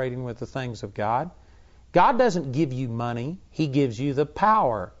cooperating with the things of God. God doesn't give you money. He gives you the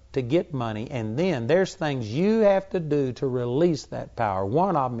power to get money, and then there's things you have to do to release that power.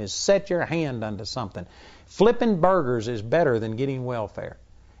 One of them is set your hand unto something. Flipping burgers is better than getting welfare.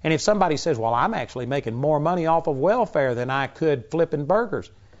 And if somebody says, well, I'm actually making more money off of welfare than I could flipping burgers.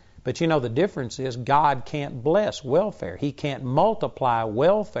 But you know, the difference is God can't bless welfare. He can't multiply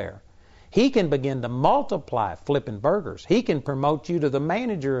welfare. He can begin to multiply flipping burgers. He can promote you to the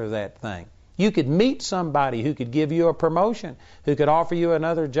manager of that thing. You could meet somebody who could give you a promotion, who could offer you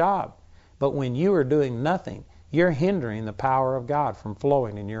another job. But when you are doing nothing, you're hindering the power of God from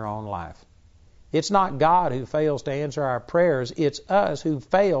flowing in your own life. It's not God who fails to answer our prayers. It's us who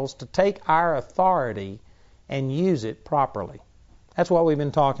fails to take our authority and use it properly. That's what we've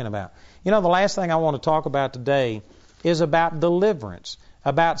been talking about. You know, the last thing I want to talk about today is about deliverance,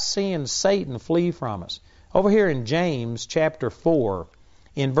 about seeing Satan flee from us. Over here in James chapter 4,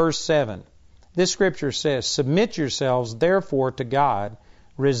 in verse 7, this scripture says, submit yourselves therefore to God,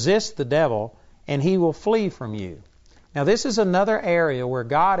 resist the devil, and he will flee from you. Now this is another area where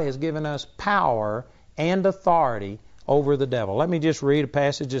God has given us power and authority over the devil. Let me just read a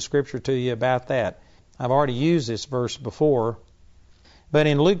passage of scripture to you about that. I've already used this verse before. But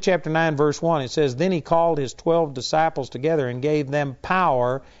in Luke chapter 9 verse 1 it says, then he called his 12 disciples together and gave them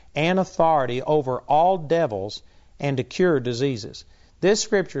power and authority over all devils and to cure diseases. This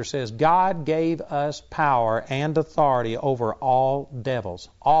scripture says God gave us power and authority over all devils.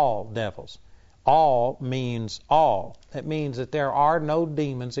 All devils. All means all. That means that there are no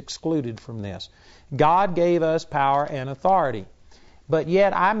demons excluded from this. God gave us power and authority. But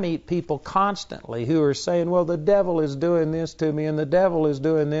yet I meet people constantly who are saying, well, the devil is doing this to me and the devil is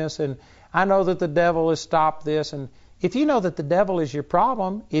doing this and I know that the devil has stopped this. And if you know that the devil is your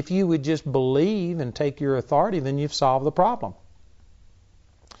problem, if you would just believe and take your authority, then you've solved the problem.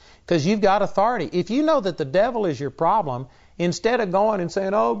 Because you've got authority. If you know that the devil is your problem, instead of going and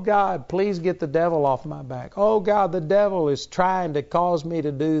saying, oh God, please get the devil off my back. Oh God, the devil is trying to cause me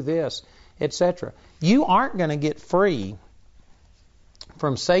to do this, etc. You aren't going to get free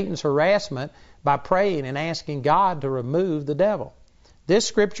from Satan's harassment by praying and asking God to remove the devil. This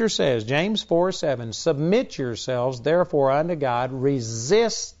scripture says, James 4:7, submit yourselves therefore unto God,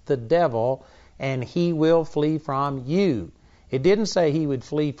 resist the devil, and he will flee from you. It didn't say he would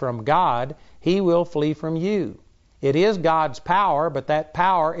flee from God. He will flee from you. It is God's power, but that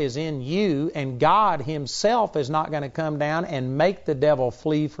power is in you, and God himself is not going to come down and make the devil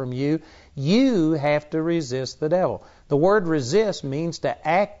flee from you. You have to resist the devil. The word resist means to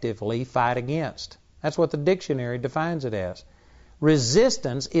actively fight against. That's what the dictionary defines it as.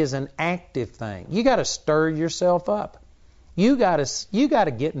 Resistance is an active thing. You got to stir yourself up. You got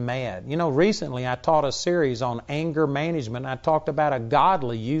to get mad. You know, recently I taught a series on anger management. I talked about a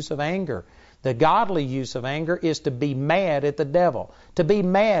godly use of anger. The godly use of anger is to be mad at the devil, to be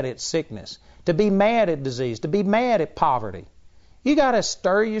mad at sickness, to be mad at disease, to be mad at poverty. You got to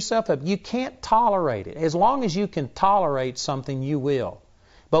stir yourself up. You can't tolerate it. As long as you can tolerate something, you will.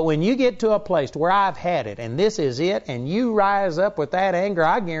 But when you get to a place where I've had it, and this is it, and you rise up with that anger,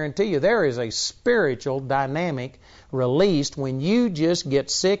 I guarantee you there is a spiritual dynamic released when you just get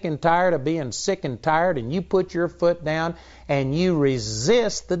sick and tired of being sick and tired, and you put your foot down and you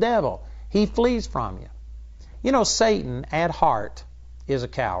resist the devil. He flees from you. You know, Satan at heart is a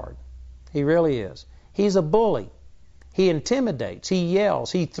coward. He really is. He's a bully. He intimidates. He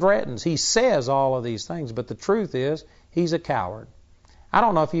yells. He threatens. He says all of these things. But the truth is, he's a coward. I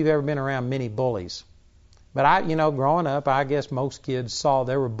don't know if you've ever been around many bullies. But growing up, I guess most kids saw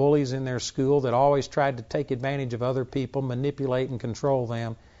there were bullies in their school that always tried to take advantage of other people, manipulate and control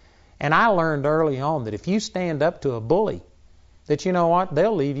them. And I learned early on that if you stand up to a bully, that you know what,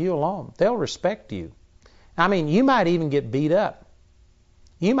 they'll leave you alone. They'll respect you. I mean, you might even get beat up.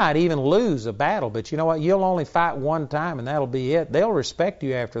 You might even lose a battle, but you know what, you'll only fight one time and that'll be it. They'll respect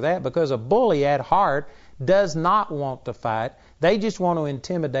you after that because a bully at heart does not want to fight. They just want to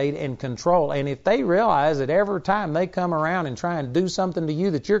intimidate and control. And if they realize that every time they come around and try and do something to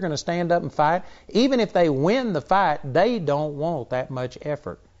you that you're going to stand up and fight, even if they win the fight, they don't want that much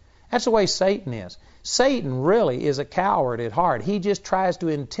effort. That's the way Satan is. Satan really is a coward at heart. He just tries to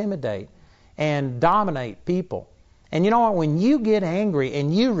intimidate and dominate people. And you know what? When you get angry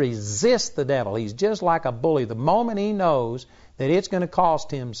and you resist the devil, he's just like a bully. The moment he knows that it's going to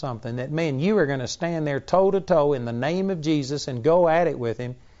cost him something, that, man, you are going to stand there toe-to-toe in the name of Jesus and go at it with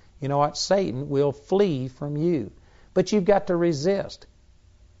him, you know what? Satan will flee from you. But you've got to resist.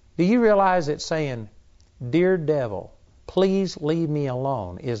 Do you realize that saying, "Dear devil, please leave me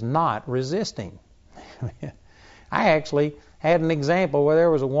alone," is not resisting? I actually had an example where there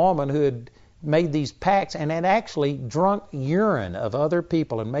was a woman who had made these pacts and had actually drunk urine of other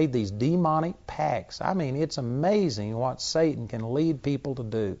people and made these demonic pacts. I mean, it's amazing what Satan can lead people to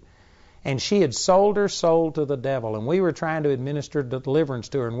do. And she had sold her soul to the devil, and we were trying to administer deliverance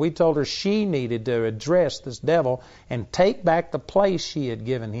to her, and we told her she needed to address this devil and take back the place she had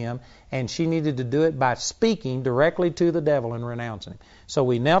given him, and she needed to do it by speaking directly to the devil and renouncing him. So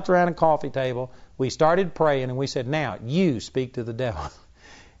we knelt around a coffee table, we started praying, and we said, "Now, you speak to the devil."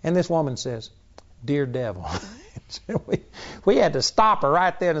 And this woman says, "Dear devil." we had to stop her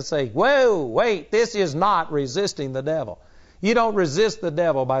right then and say, "Whoa, wait, this is not resisting the devil. You don't resist the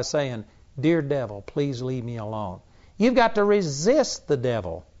devil by saying, 'Dear devil, please leave me alone.' You've got to resist the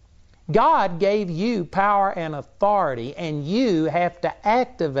devil. God gave you power and authority, and you have to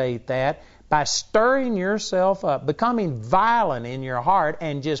activate that by stirring yourself up, becoming violent in your heart,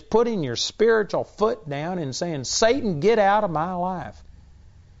 and just putting your spiritual foot down and saying, 'Satan, get out of my life.'"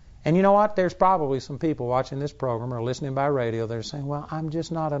 And you know what? There's probably some people watching this program or listening by radio that are saying, "Well, I'm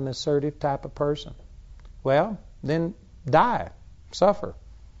just not an assertive type of person." Well, then die. Suffer.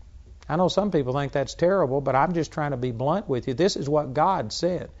 I know some people think that's terrible, but I'm just trying to be blunt with you. This is what God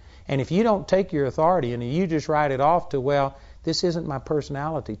said. And if you don't take your authority and you just write it off to, "Well, this isn't my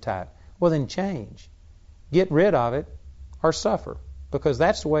personality type," well, then change. Get rid of it or suffer, because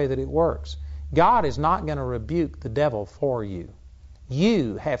that's the way that it works. God is not going to rebuke the devil for you.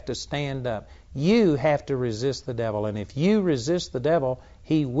 You have to stand up. You have to resist the devil. And if you resist the devil,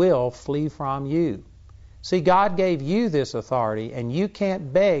 he will flee from you. See, God gave you this authority, and you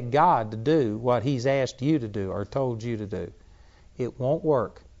can't beg God to do what he's asked you to do or told you to do. It won't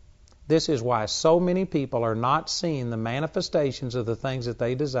work. This is why so many people are not seeing the manifestations of the things that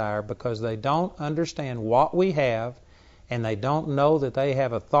they desire, because they don't understand what we have, and they don't know that they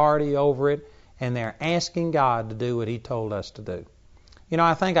have authority over it, and they're asking God to do what he told us to do. You know,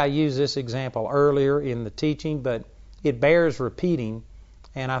 I think I used this example earlier in the teaching, but it bears repeating,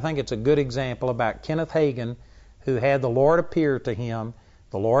 and I think it's a good example about Kenneth Hagin, who had the Lord appear to him.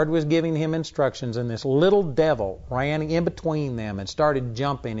 The Lord was giving him instructions, and this little devil ran in between them and started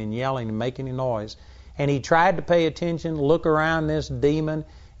jumping and yelling and making a noise. And he tried to pay attention, look around this demon,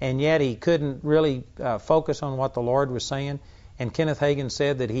 and yet he couldn't really focus on what the Lord was saying. And Kenneth Hagin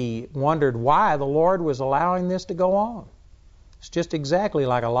said that he wondered why the Lord was allowing this to go on. It's just exactly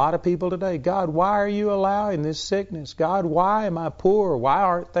like a lot of people today. "God, why are you allowing this sickness? God, why am I poor? Why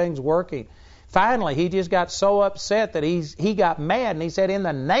aren't things working?" Finally, he just got so upset that he got mad, and he said, "In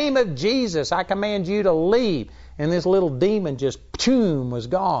the name of Jesus, I command you to leave." And this little demon just, boom, was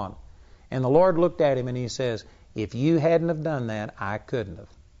gone. And the Lord looked at him and he says, "If you hadn't have done that, I couldn't have."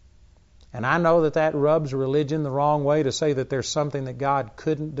 And I know that that rubs religion the wrong way, to say that there's something that God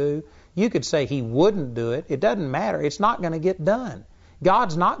couldn't do. You could say he wouldn't do it. It doesn't matter. It's not going to get done.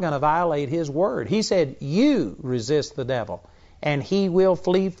 God's not going to violate his word. He said, "You resist the devil, and he will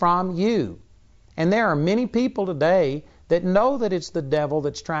flee from you." And there are many people today that know that it's the devil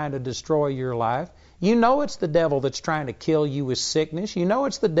that's trying to destroy your life. You know it's the devil that's trying to kill you with sickness. You know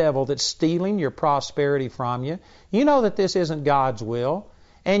it's the devil that's stealing your prosperity from you. You know that this isn't God's will.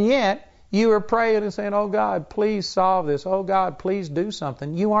 And yet, you are praying and saying, "Oh God, please solve this. Oh God, please do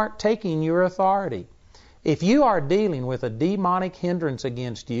something." You aren't taking your authority. If you are dealing with a demonic hindrance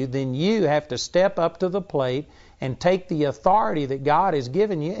against you, then you have to step up to the plate and take the authority that God has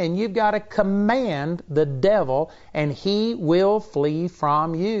given you, and you've got to command the devil, and he will flee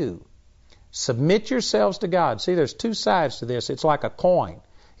from you. Submit yourselves to God. See, there's two sides to this. It's like a coin.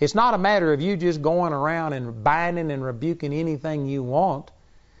 It's not a matter of you just going around and binding and rebuking anything you want.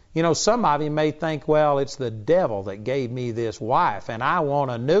 You know, some of you may think, "Well, it's the devil that gave me this wife, and I want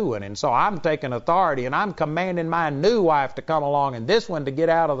a new one, and so I'm taking authority, and I'm commanding my new wife to come along and this one to get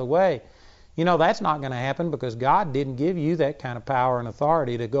out of the way." You know, that's not going to happen, because God didn't give you that kind of power and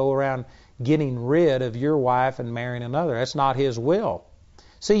authority to go around getting rid of your wife and marrying another. That's not his will.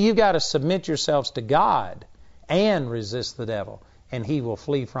 See, you've got to submit yourselves to God and resist the devil, and he will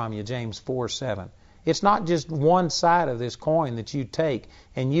flee from you, James 4:7. It's not just one side of this coin that you take,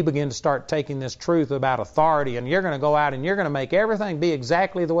 and you begin to start taking this truth about authority, and you're going to go out and you're going to make everything be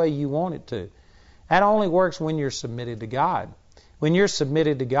exactly the way you want it to. That only works when you're submitted to God. When you're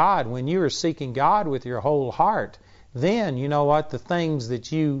submitted to God, when you are seeking God with your whole heart, then you know what? The things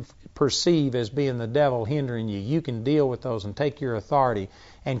that you perceive as being the devil hindering you, you can deal with those and take your authority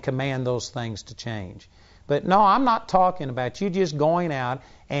and command those things to change. But no, I'm not talking about you just going out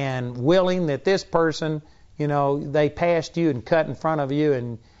and willing that this person, you know, they passed you and cut in front of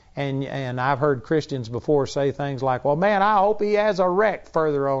you, and I've heard Christians before say things like, well, man, I hope he has a wreck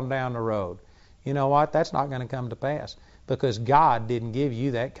further on down the road. You know what? That's not going to come to pass, because God didn't give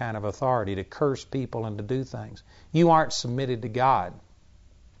you that kind of authority to curse people and to do things. You aren't submitted to God.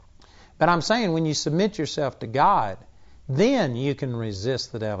 But I'm saying when you submit yourself to God, then you can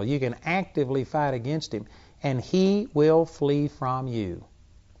resist the devil. You can actively fight against him, and he will flee from you.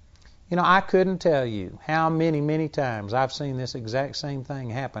 You know, I couldn't tell you how many times I've seen this exact same thing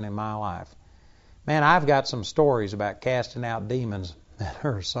happen in my life. Man, I've got some stories about casting out demons that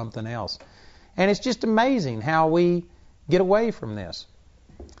are something else. And it's just amazing how we get away from this.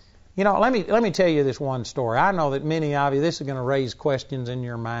 You know, let me tell you this one story. I know that many of you, this is going to raise questions in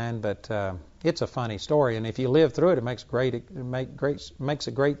your mind, but it's a funny story, and if you live through it, it makes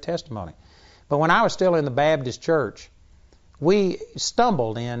a great testimony. But when I was still in the Baptist church, we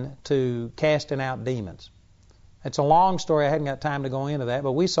stumbled into casting out demons. It's a long story. I hadn't got time to go into that,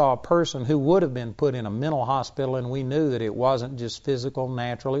 but we saw a person who would have been put in a mental hospital, and we knew that it wasn't just physical,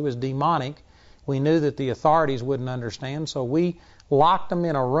 natural. It was demonic. We knew that the authorities wouldn't understand, so we locked them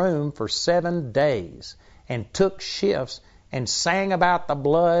in a room for 7 days and took shifts and sang about the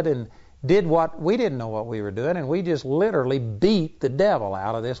blood and did what we didn't know what we were doing, and we just literally beat the devil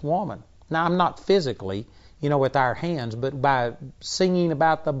out of this woman. Now, I'm not physically, you know, with our hands, but by singing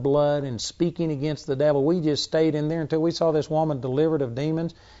about the blood and speaking against the devil, we just stayed in there until we saw this woman delivered of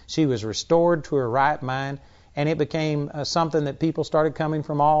demons. She was restored to her right mind, and it became something that people started coming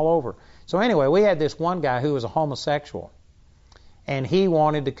from all over. So anyway, we had this one guy who was a homosexual, and he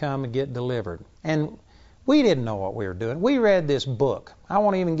wanted to come and get delivered. And we didn't know what we were doing. We read this book. I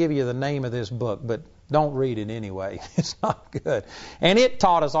won't even give you the name of this book, but don't read it anyway. It's not good. And it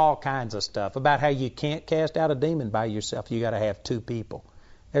taught us all kinds of stuff about how you can't cast out a demon by yourself. You got to have 2 people.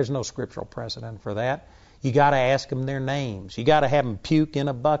 There's no scriptural precedent for that. You got to ask them their names. You got to have them puke in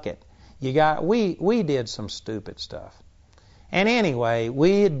a bucket. We did some stupid stuff. And anyway,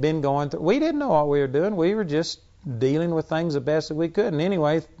 we had been going through, we didn't know what we were doing. We were just dealing with things the best that we could. And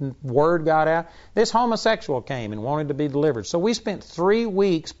anyway, word got out. This homosexual came and wanted to be delivered. So we spent 3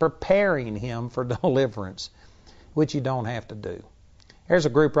 weeks preparing him for deliverance, which you don't have to do. There's a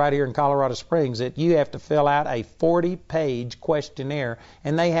group right here in Colorado Springs that you have to fill out a 40-page questionnaire,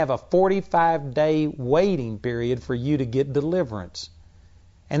 and they have a 45-day waiting period for you to get deliverance.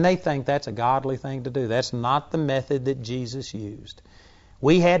 And they think that's a godly thing to do. That's not the method that Jesus used.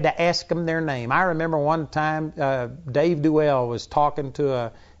 We had to ask them their name. I remember one time Dave Duell was talking to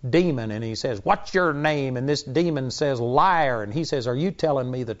a demon, and he says, "What's your name?" And this demon says, "Liar." And he says, "Are you telling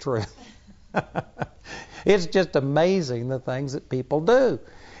me the truth?" It's just amazing the things that people do.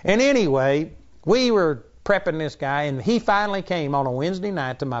 And anyway, we were prepping this guy, and he finally came on a Wednesday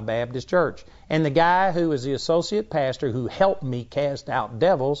night to my Baptist church. And the guy who was the associate pastor who helped me cast out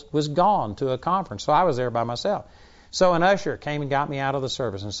devils was gone to a conference, so I was there by myself. So an usher came and got me out of the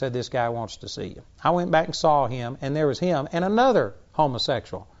service and said, "This guy wants to see you." I went back and saw him, and there was him and another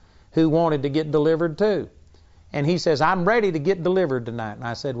homosexual who wanted to get delivered too. And he says, "I'm ready to get delivered tonight." And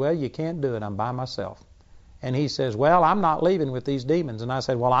I said, "Well, you can't do it. I'm by myself." And he says, "Well, I'm not leaving with these demons." And I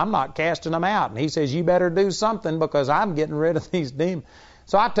said, "Well, I'm not casting them out." And he says, "You better do something because I'm getting rid of these demons."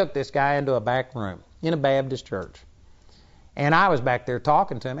 So I took this guy into a back room in a Baptist church. And I was back there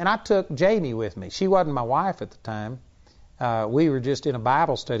talking to him. And I took Jamie with me. She wasn't my wife at the time. We were just in a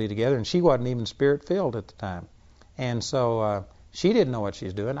Bible study together, and she wasn't even Spirit-filled at the time. And so she didn't know what she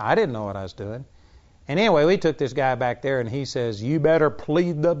was doing. I didn't know what I was doing. And anyway, we took this guy back there, and he says, "You better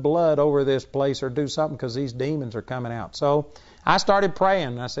plead the blood over this place or do something because these demons are coming out." So I started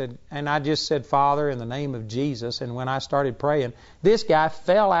praying. I just said, "Father, in the name of Jesus." And when I started praying, this guy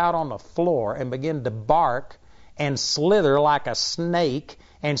fell out on the floor and began to bark and slither like a snake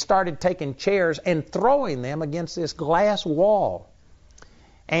and started taking chairs and throwing them against this glass wall.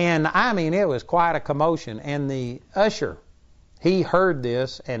 And I mean, it was quite a commotion. And the usher, he heard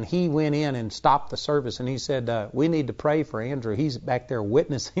this, and he went in and stopped the service, and he said, "We need to pray for Andrew. He's back there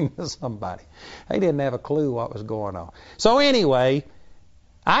witnessing to somebody." They didn't have a clue what was going on. So anyway,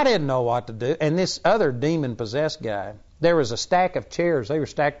 I didn't know what to do. And this other demon-possessed guy, there was a stack of chairs. They were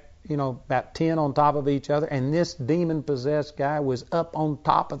stacked, about 10 on top of each other. And this demon-possessed guy was up on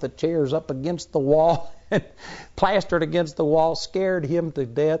top of the chairs, up against the wall, plastered against the wall, scared him to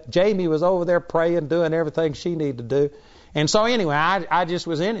death. Jamie was over there praying, doing everything she needed to do. And so anyway, I just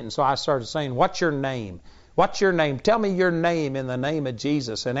was in it. And so I started saying, "What's your name? What's your name? Tell me your name in the name of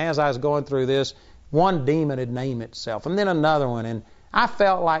Jesus." And as I was going through this, one demon had named itself, and then another one. And I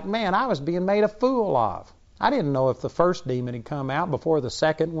felt like, man, I was being made a fool of. I didn't know if the first demon had come out before the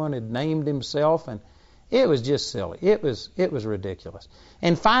second one had named himself, and it was just silly. It was ridiculous.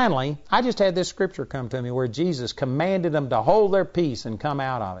 And finally, I just had this scripture come to me where Jesus commanded them to hold their peace and come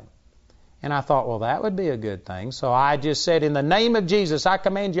out of it. And I thought, well, that would be a good thing. So I just said, "In the name of Jesus, I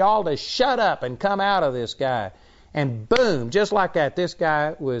command you all to shut up and come out of this guy." And boom, just like that, this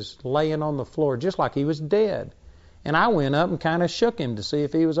guy was laying on the floor just like he was dead. And I went up and kind of shook him to see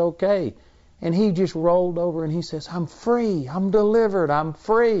if he was okay. And he just rolled over and he says, "I'm free. I'm delivered. I'm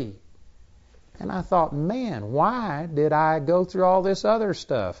free." And I thought, man, why did I go through all this other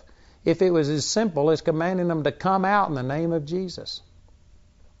stuff if it was as simple as commanding them to come out in the name of Jesus?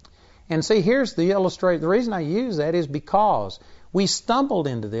 And see, here's the illustration. The reason I use that is because we stumbled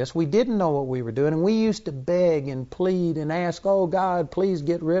into this. We didn't know what we were doing, and we used to beg and plead and ask, "Oh, God, please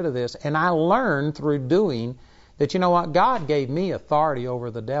get rid of this." And I learned through doing that, you know what, God gave me authority over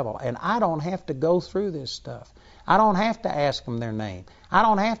the devil, and I don't have to go through this stuff. I don't have to ask them their name. I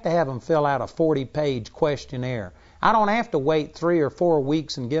don't have to have them fill out a 40-page questionnaire. I don't have to wait 3 or 4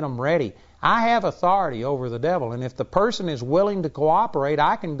 weeks and get them ready. I have authority over the devil, and if the person is willing to cooperate,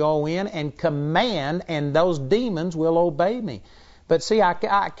 I can go in and command, and those demons will obey me. But see, I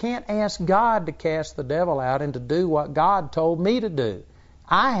can't ask God to cast the devil out and to do what God told me to do.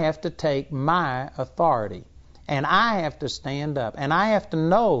 I have to take my authority, and I have to stand up, and I have to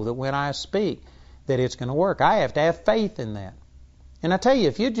know that when I speak that it's going to work. I have to have faith in that. And I tell you,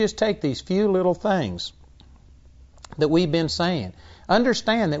 if you just take these few little things that we've been saying,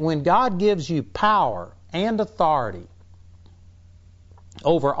 understand that when God gives you power and authority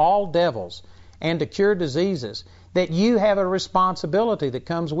over all devils and to cure diseases, that you have a responsibility that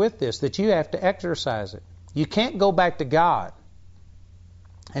comes with this, that you have to exercise it. You can't go back to God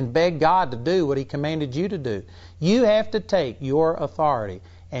and beg God to do what He commanded you to do. You have to take your authority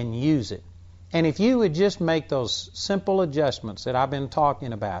and use it. And if you would just make those simple adjustments that I've been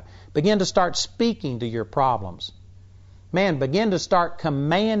talking about, begin to start speaking to your problems. Man, begin to start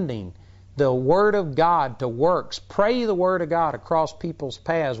commanding the Word of God to works. Pray the Word of God across people's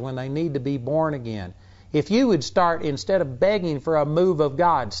paths when they need to be born again. If you would start, instead of begging for a move of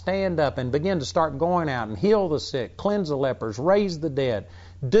God, stand up and begin to start going out and heal the sick, cleanse the lepers, raise the dead,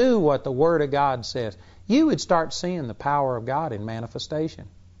 do what the Word of God says, you would start seeing the power of God in manifestation.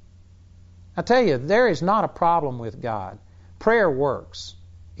 I tell you, there is not a problem with God. Prayer works.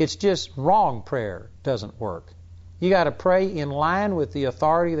 It's just wrong prayer doesn't work. You got to pray in line with the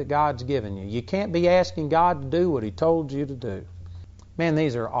authority that God's given you. You can't be asking God to do what He told you to do. Man,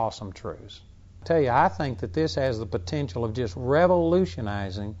 these are awesome truths. I tell you, I think that this has the potential of just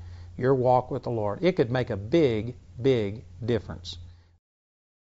revolutionizing your walk with the Lord. It could make a big, big difference.